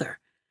to another,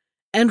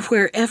 and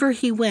wherever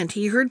he went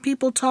he heard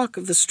people talk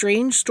of the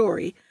strange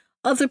story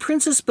of the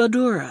Princess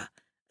Badoura,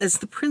 as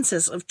the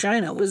Princess of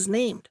China was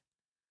named.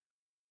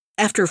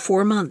 After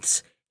 4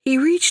 months, he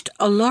reached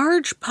a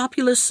large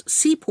populous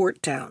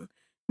seaport town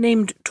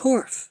named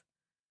Torf,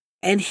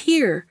 and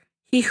here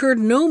he heard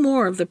no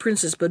more of the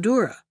Princess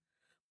Badoura,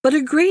 but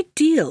a great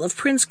deal of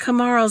Prince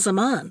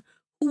Camaralzaman,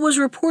 who was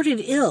reported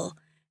ill,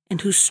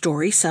 and whose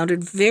story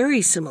sounded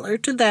very similar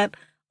to that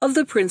of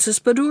the Princess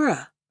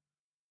Badoura.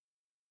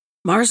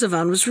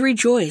 Marzavan was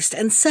rejoiced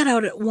and set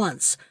out at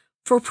once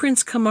for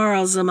Prince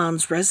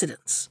Camaralzaman's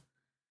residence.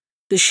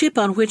 The ship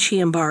on which he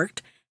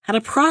embarked had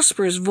a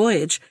prosperous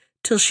voyage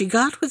till she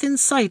got within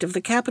sight of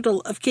the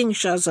capital of King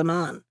Shah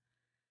Zaman.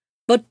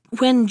 But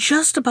when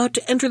just about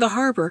to enter the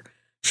harbor,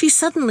 she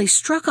suddenly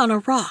struck on a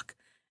rock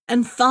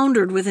and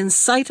foundered within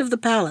sight of the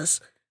palace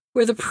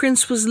where the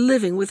prince was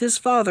living with his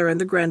father and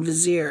the Grand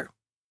Vizier.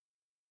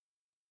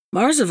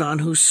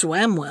 Marzavan, who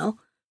swam well,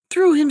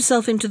 threw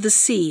himself into the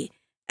sea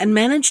and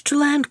managed to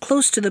land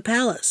close to the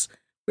palace,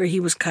 where he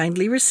was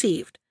kindly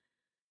received,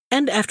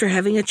 and after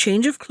having a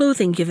change of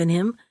clothing given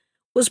him,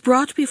 was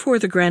brought before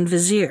the Grand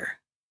Vizier.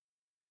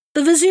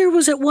 The Vizier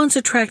was at once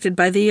attracted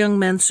by the young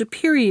man's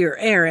superior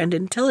air and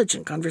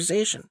intelligent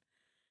conversation,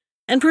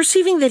 and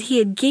perceiving that he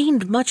had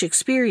gained much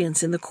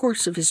experience in the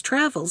course of his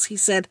travels, he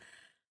said,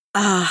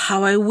 "Ah,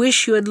 how I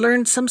wish you had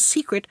learned some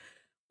secret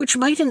which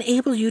might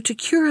enable you to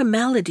cure a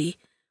malady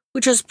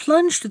which has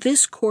plunged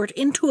this court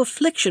into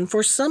affliction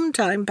for some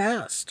time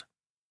past."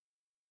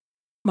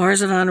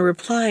 Marzavan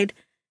replied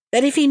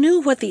that if he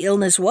knew what the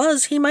illness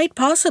was, he might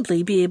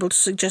possibly be able to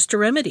suggest a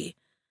remedy,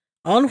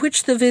 on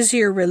which the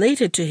Vizier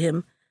related to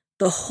him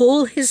the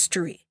whole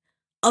history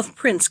of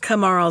Prince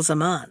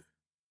Camaralzaman.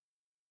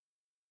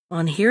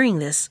 On hearing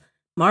this,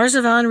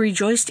 Marzavan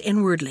rejoiced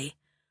inwardly,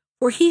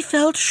 for he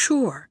felt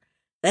sure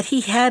that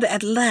he had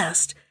at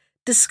last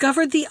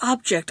discovered the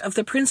object of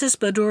the Princess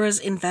Badoura's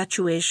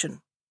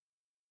infatuation.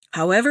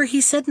 However, he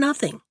said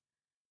nothing,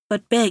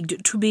 but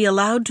begged to be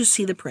allowed to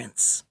see the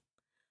prince.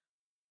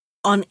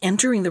 On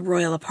entering the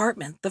royal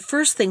apartment, the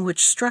first thing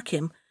which struck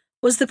him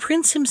was the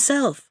prince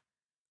himself,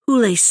 who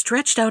lay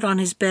stretched out on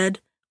his bed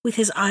with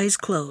his eyes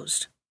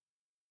closed.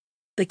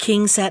 The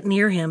king sat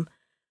near him,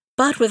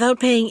 but without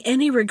paying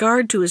any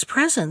regard to his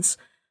presence,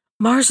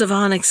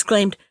 Marzavan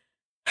exclaimed,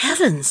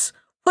 "Heavens,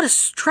 what a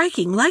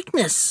striking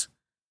likeness!"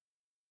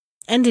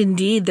 And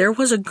indeed there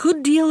was a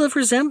good deal of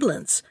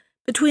resemblance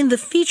between the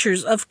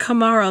features of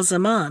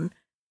Camaralzaman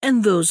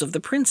and those of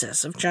the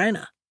Princess of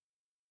China.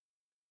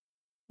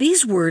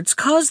 These words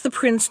caused the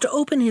prince to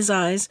open his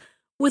eyes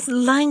with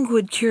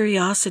languid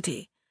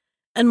curiosity,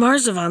 and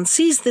Marzavan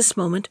seized this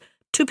moment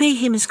to pay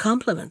him his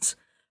compliments,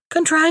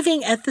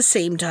 contriving at the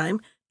same time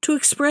to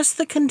express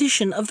the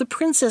condition of the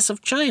Princess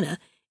of China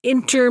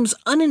in terms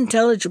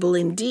unintelligible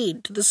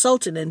indeed to the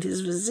Sultan and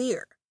his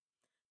Vizier,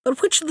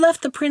 but which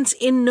left the prince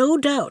in no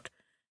doubt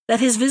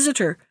that his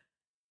visitor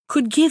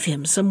could give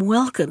him some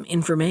welcome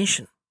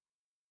information.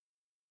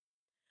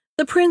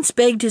 The prince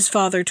begged his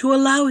father to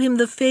allow him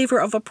the favor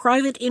of a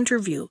private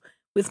interview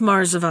with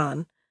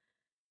Marzavan,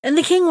 and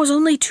the king was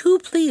only too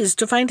pleased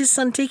to find his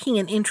son taking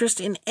an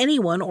interest in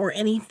anyone or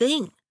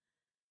anything.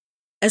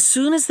 As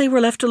soon as they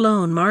were left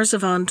alone,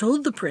 Marzavan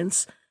told the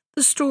prince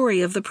the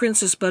story of the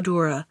Princess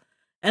Badoura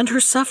and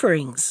her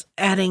sufferings,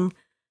 adding,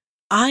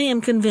 "I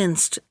am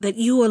convinced that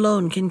you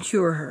alone can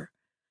cure her.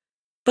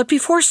 But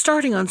before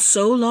starting on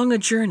so long a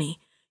journey,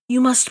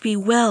 you must be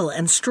well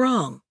and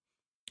strong,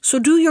 so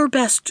do your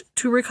best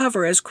to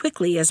recover as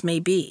quickly as may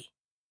be."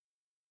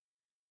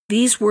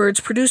 These words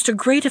produced a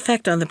great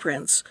effect on the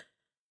prince,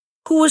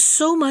 who was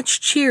so much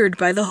cheered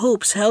by the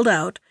hopes held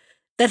out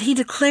that he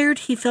declared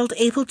he felt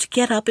able to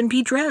get up and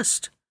be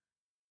dressed.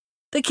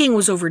 The king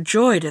was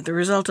overjoyed at the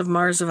result of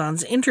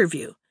Marzavan's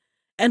interview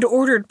and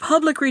ordered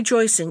public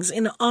rejoicings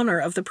in honor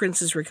of the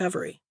prince's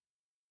recovery.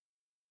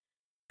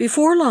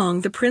 Before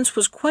long, the prince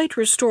was quite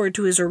restored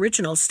to his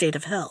original state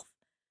of health,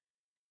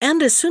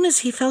 and as soon as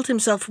he felt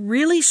himself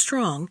really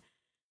strong,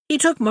 he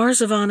took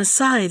Marzavan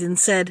aside and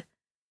said,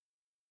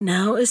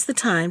 "Now is the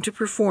time to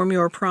perform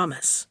your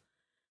promise.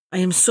 I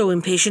am so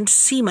impatient to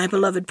see my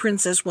beloved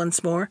princess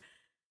once more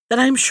that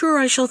I am sure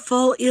I shall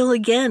fall ill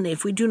again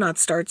if we do not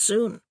start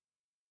soon.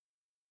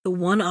 The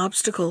one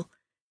obstacle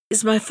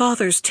is my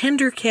father's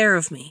tender care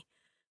of me,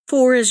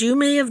 for, as you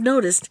may have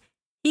noticed,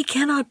 he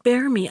cannot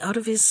bear me out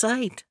of his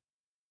sight."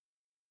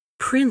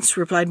 "Prince,"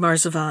 replied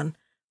Marzavan,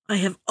 "I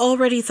have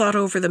already thought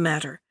over the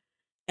matter,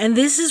 and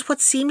this is what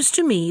seems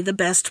to me the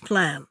best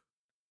plan.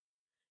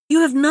 You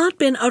have not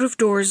been out of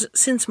doors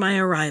since my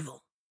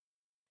arrival.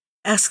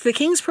 Ask the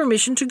king's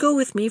permission to go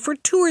with me for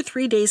 2 or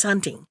 3 days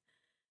hunting,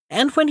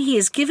 and when he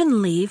is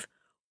given leave,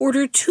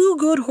 order 2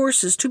 good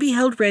horses to be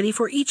held ready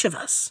for each of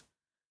us.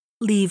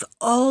 Leave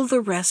all the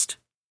rest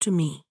to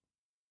me."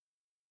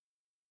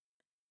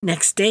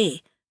 Next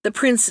day, the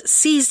prince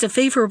seized a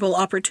favorable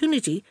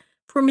opportunity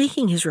for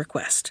making his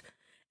request,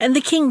 and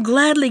the king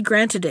gladly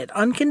granted it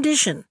on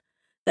condition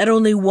that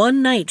only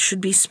 1 night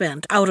should be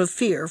spent out of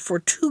fear for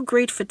too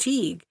great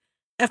fatigue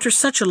after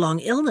such a long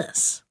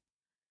illness.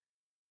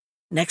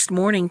 Next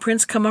morning,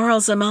 Prince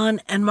Camaralzaman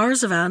and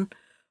Marzavan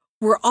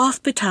were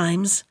off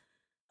betimes,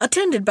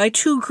 attended by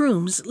 2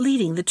 grooms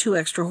leading the 2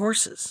 extra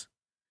horses.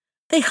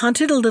 They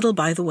hunted a little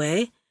by the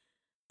way,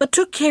 but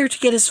took care to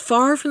get as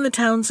far from the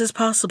towns as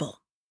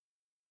possible.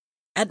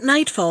 At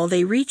nightfall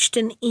they reached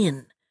an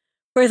inn,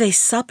 where they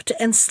supped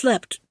and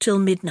slept till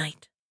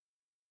midnight.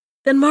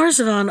 Then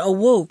Marzavan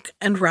awoke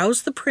and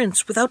roused the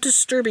prince without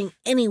disturbing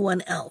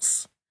anyone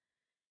else.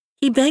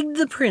 He begged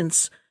the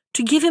prince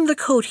to give him the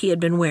coat he had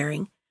been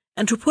wearing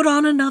and to put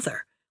on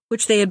another,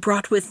 which they had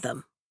brought with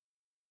them.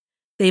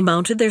 They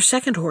mounted their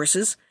 2nd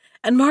horses,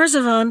 and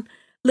Marzavan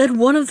led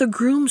one of the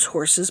groom's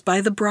horses by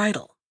the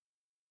bridle.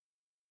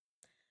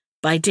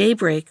 By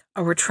daybreak,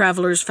 our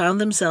travelers found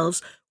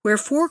themselves where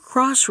 4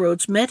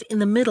 crossroads met in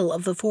the middle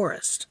of the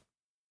forest.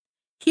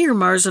 Here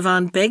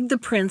Marzavan begged the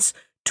prince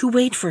to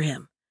wait for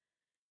him,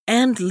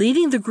 and,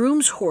 leading the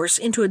groom's horse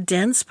into a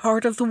dense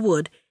part of the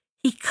wood,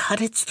 he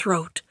cut its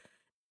throat,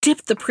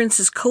 dipped the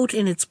prince's coat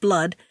in its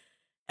blood,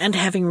 and,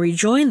 having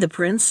rejoined the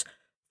prince,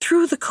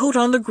 threw the coat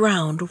on the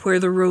ground where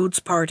the roads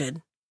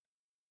parted.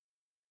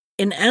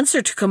 In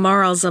answer to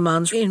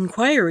Camaralzaman's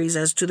inquiries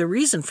as to the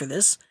reason for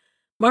this,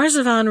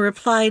 Marzavan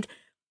replied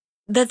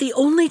that the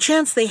only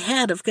chance they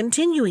had of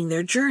continuing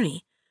their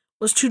journey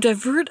was to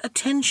divert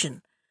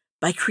attention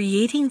by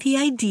creating the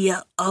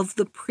idea of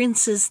the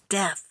prince's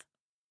death.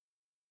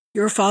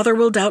 "Your father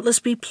will doubtless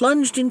be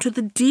plunged into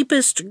the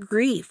deepest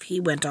grief," he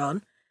went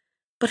on,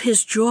 "but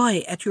his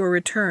joy at your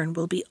return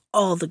will be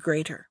all the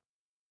greater."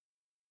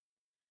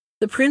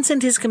 The prince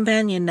and his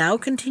companion now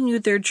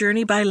continued their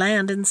journey by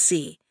land and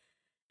sea,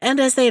 and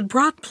as they had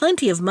brought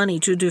plenty of money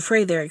to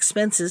defray their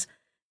expenses,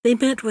 they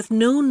met with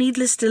no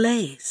needless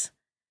delays.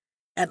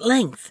 At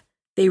length,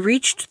 they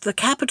reached the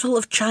capital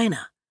of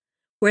China,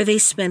 where they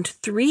spent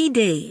 3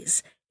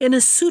 days in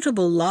a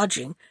suitable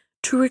lodging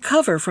to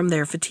recover from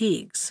their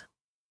fatigues.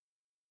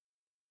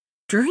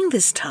 During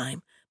this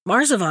time,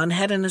 Marzavan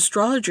had an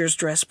astrologer's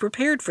dress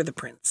prepared for the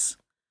prince.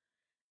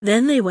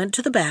 Then they went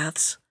to the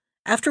baths,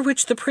 after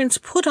which the prince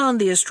put on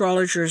the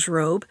astrologer's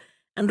robe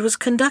and was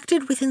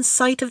conducted within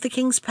sight of the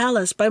king's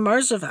palace by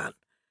Marzavan,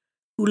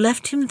 who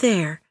left him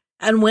there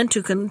and went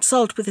to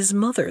consult with his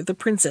mother, the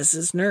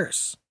princess's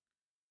nurse.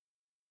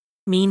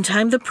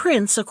 Meantime, the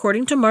prince,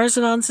 according to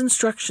Marzavan's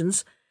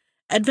instructions,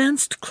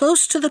 advanced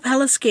close to the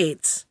palace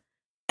gates,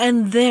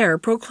 and there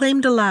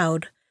proclaimed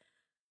aloud,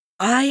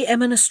 "I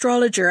am an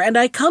astrologer, and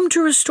I come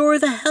to restore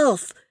the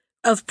health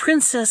of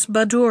Princess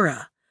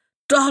Badoura,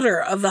 daughter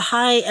of the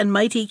high and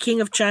mighty king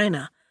of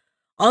China,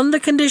 on the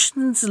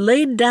conditions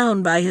laid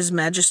down by his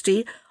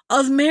majesty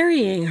of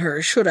marrying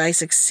her should I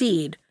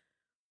succeed,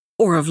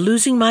 or of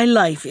losing my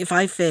life if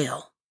I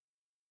fail."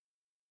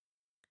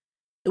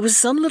 It was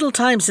some little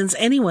time since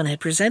anyone had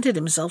presented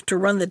himself to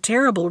run the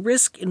terrible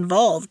risk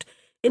involved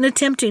in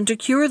attempting to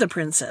cure the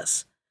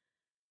princess,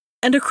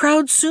 and a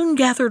crowd soon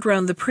gathered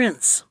round the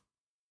prince.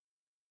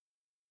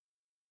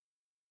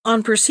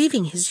 On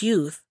perceiving his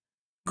youth,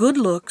 good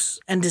looks,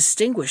 and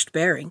distinguished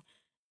bearing,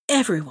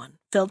 everyone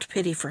felt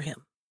pity for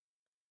him.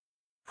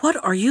 "What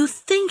are you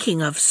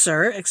thinking of,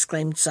 sir?"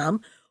 exclaimed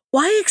some.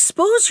 "Why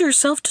expose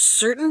yourself to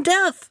certain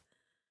death?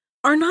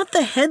 Are not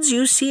the heads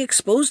you see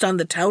exposed on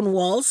the town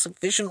walls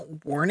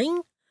sufficient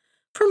warning?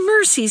 For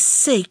mercy's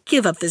sake,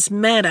 give up this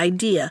mad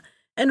idea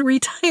and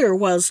retire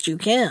whilst you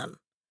can."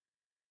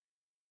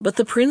 But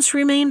the prince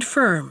remained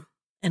firm,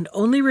 and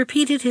only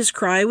repeated his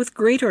cry with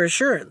greater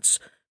assurance,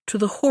 to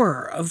the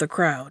horror of the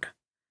crowd.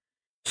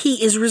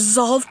 "He is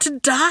resolved to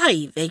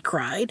die," they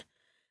cried.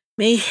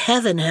 "May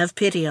heaven have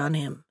pity on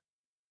him."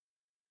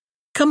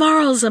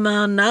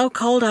 Camaralzaman now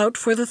called out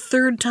for the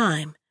 3rd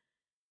time,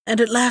 and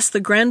at last the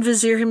Grand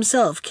Vizier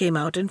himself came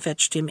out and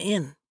fetched him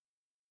in.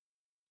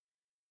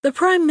 The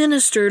Prime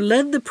Minister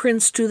led the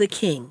prince to the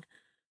king,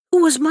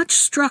 who was much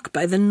struck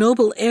by the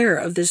noble air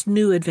of this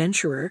new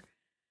adventurer,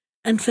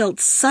 and felt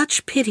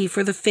such pity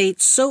for the fate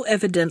so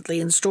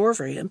evidently in store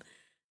for him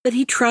that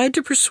he tried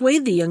to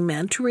persuade the young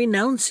man to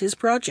renounce his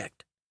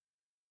project.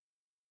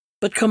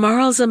 But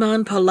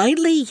Camaralzaman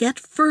politely yet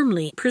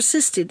firmly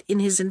persisted in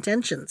his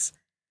intentions,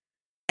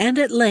 and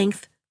at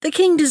length the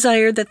king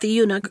desired that the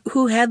eunuch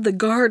who had the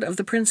guard of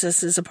the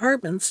princess's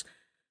apartments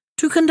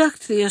to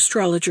conduct the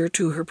astrologer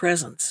to her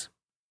presence.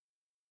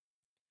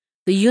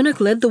 The eunuch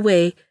led the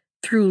way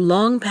through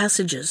long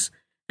passages,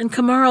 and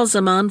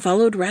Camaralzaman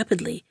followed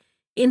rapidly,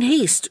 in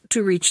haste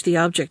to reach the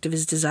object of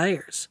his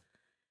desires.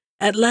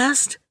 At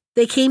last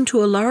they came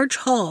to a large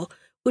hall,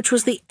 which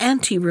was the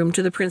ante-room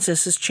to the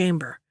princess's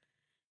chamber.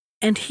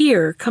 And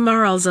here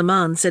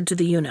Camaralzaman said to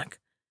the eunuch,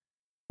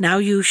 "Now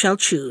you shall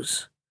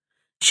choose.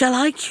 Shall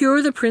I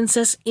cure the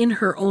princess in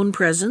her own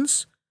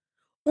presence,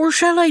 or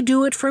shall I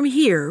do it from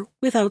here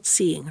without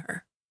seeing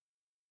her?"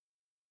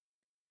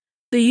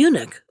 The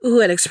eunuch, who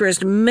had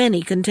expressed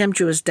many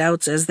contemptuous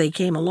doubts as they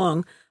came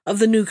along of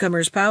the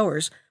newcomer's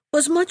powers,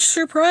 was much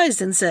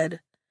surprised and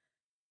said,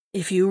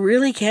 "If you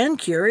really can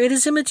cure, it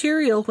is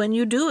immaterial when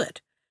you do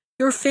it.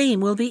 Your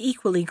fame will be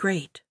equally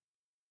great."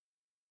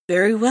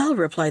 "Very well,"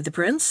 replied the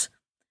prince.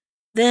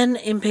 "Then,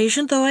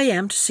 impatient though I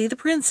am to see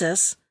the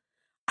princess,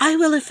 I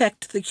will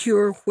effect the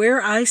cure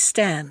where I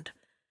stand,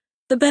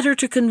 the better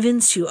to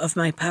convince you of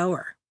my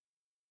power."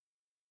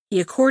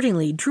 He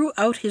accordingly drew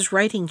out his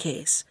writing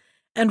case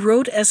and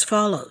wrote as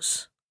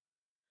follows: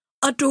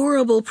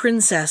 "Adorable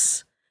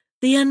princess,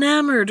 the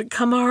enamored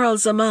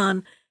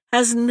Camaralzaman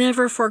has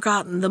never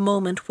forgotten the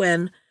moment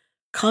when,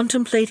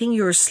 contemplating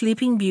your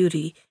sleeping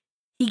beauty,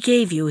 he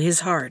gave you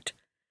his heart.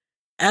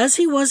 As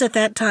he was at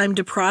that time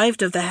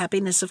deprived of the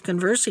happiness of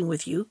conversing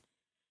with you,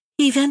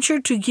 he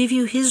ventured to give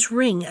you his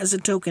ring as a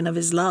token of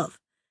his love,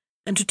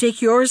 and to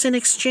take yours in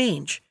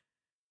exchange,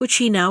 which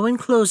he now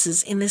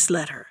encloses in this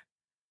letter.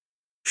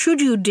 Should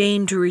you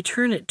deign to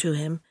return it to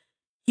him,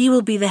 he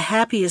will be the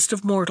happiest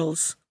of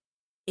mortals.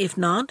 If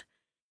not,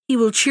 he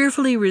will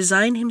cheerfully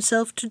resign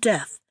himself to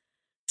death,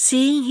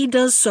 seeing he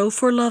does so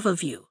for love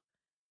of you.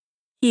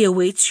 He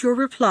awaits your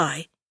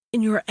reply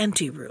in your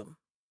ante-room."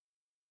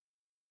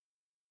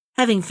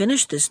 Having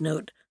finished this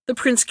note, the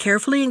prince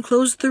carefully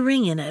enclosed the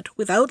ring in it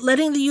without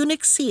letting the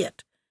eunuch see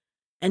it,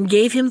 and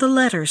gave him the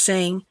letter,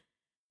 saying,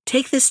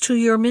 "Take this to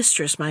your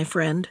mistress, my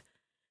friend,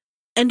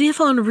 and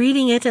if on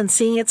reading it and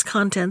seeing its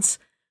contents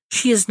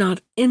she is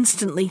not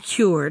instantly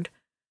cured,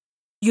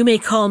 you may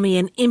call me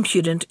an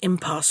impudent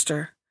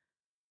impostor."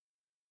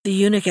 The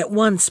eunuch at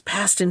once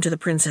passed into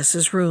the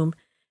princess's room,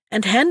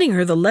 and handing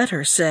her the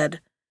letter,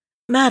 said,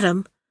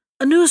 "Madam,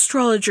 a new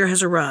astrologer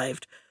has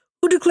arrived,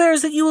 who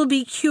declares that you will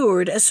be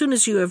cured as soon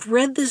as you have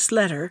read this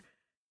letter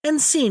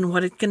and seen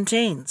what it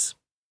contains."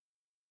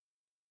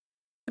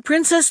 The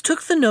princess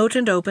took the note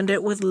and opened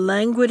it with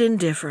languid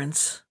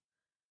indifference.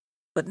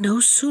 But no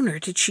sooner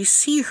did she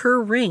see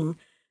her ring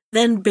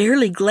than,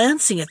 barely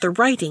glancing at the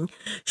writing,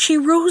 she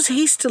rose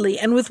hastily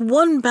and with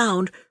one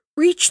bound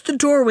reached the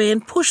doorway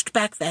and pushed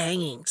back the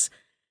hangings.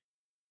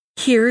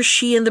 Here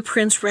she and the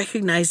prince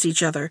recognized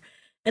each other,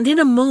 and in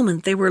a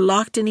moment they were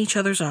locked in each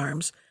other's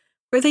arms,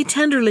 where they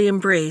tenderly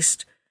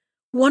embraced,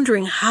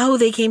 wondering how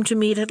they came to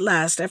meet at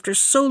last after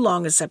so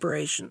long a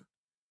separation.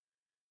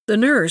 The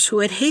nurse, who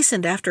had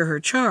hastened after her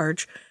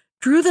charge,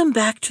 drew them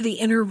back to the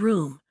inner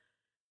room,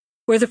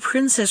 where the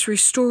princess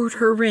restored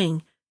her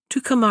ring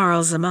to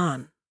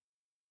Camaralzaman.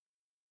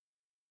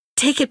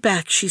 "Take it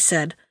back," she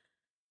said.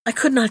 "I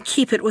could not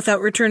keep it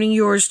without returning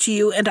yours to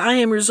you, and I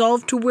am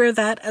resolved to wear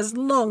that as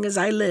long as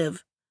I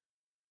live."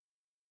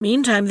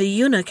 Meantime the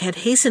eunuch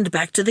had hastened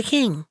back to the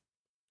king.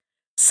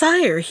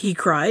 "Sire," he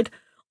cried,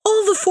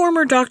 "all the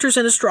former doctors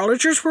and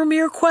astrologers were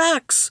mere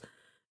quacks.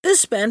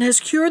 This man has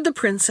cured the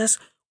princess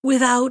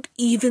without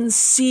even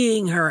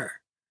seeing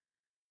her."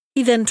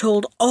 He then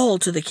told all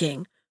to the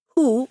king,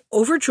 who,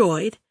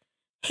 overjoyed,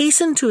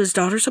 hastened to his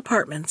daughter's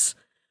apartments,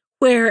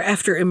 where,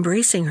 after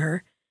embracing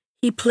her,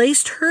 he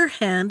placed her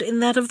hand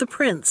in that of the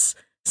prince,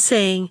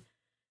 saying,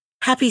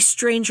 "Happy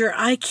stranger,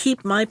 I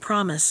keep my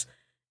promise,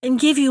 and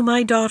give you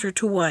my daughter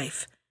to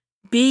wife,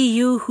 be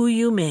you who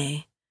you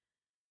may.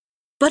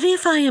 But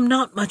if I am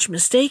not much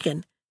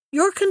mistaken,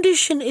 your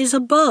condition is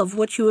above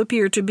what you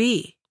appear to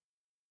be."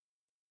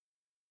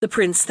 The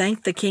prince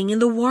thanked the king in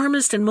the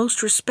warmest and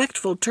most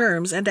respectful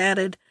terms, and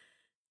added,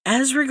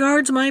 "As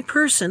regards my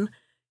person,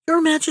 your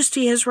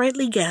majesty has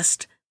rightly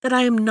guessed that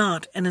I am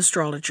not an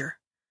astrologer.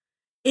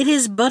 It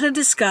is but a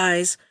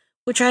disguise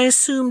which I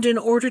assumed in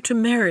order to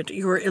merit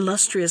your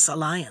illustrious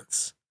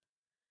alliance.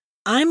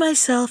 I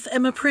myself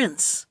am a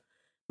prince.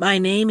 My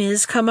name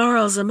is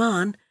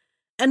Camaralzaman,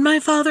 and my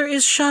father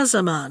is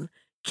Shahzaman,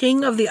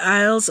 king of the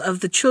Isles of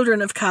the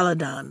Children of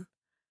Khaladan."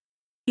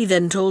 He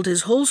then told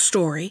his whole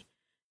story,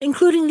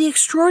 including the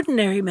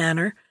extraordinary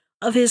manner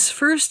of his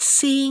first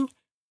seeing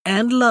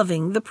and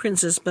loving the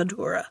Princess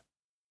Badoura.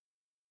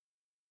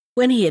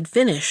 When he had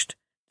finished,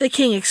 The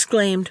king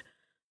exclaimed,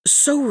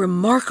 "So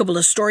remarkable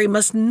a story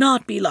must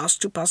not be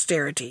lost to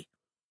posterity.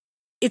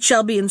 It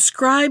shall be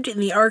inscribed in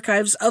the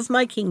archives of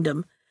my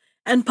kingdom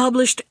and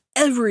published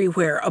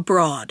everywhere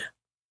abroad."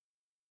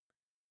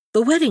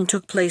 The wedding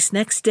took place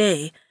next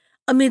day,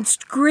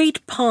 amidst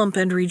great pomp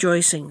and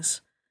rejoicings.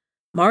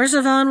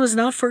 Marzavan was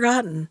not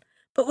forgotten,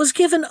 but was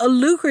given a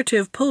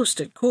lucrative post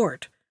at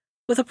court,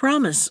 with a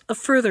promise of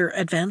further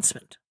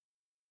advancement.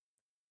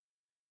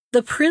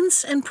 The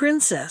prince and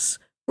princess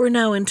were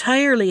now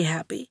entirely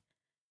happy,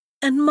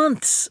 and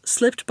months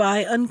slipped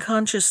by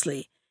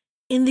unconsciously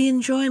in the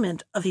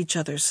enjoyment of each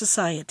other's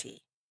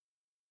society.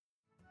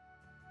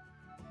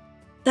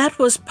 That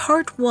was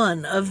part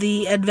 1 of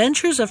the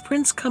Adventures of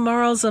Prince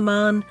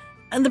Camaralzaman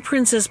and the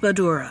Princess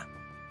Badoura,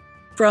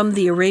 from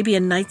the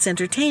Arabian Nights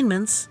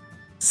Entertainments,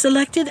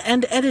 selected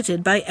and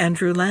edited by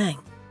Andrew Lang.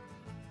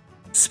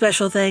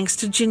 Special thanks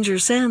to Ginger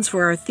Sands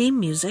for our theme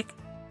music.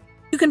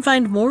 You can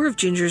find more of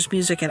Ginger's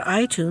music at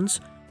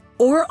iTunes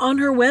or on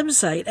her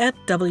website at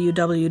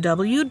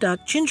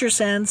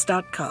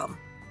www.gingersands.com.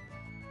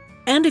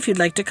 And if you'd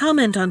like to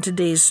comment on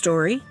today's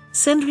story,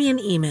 send me an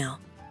email.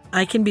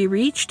 I can be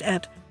reached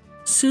at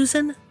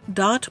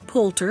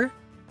susan.poulter,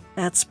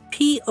 that's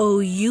Poulter,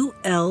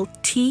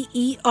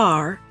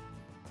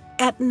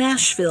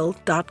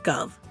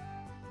 @nashville.gov.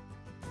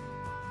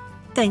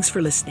 Thanks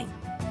for listening.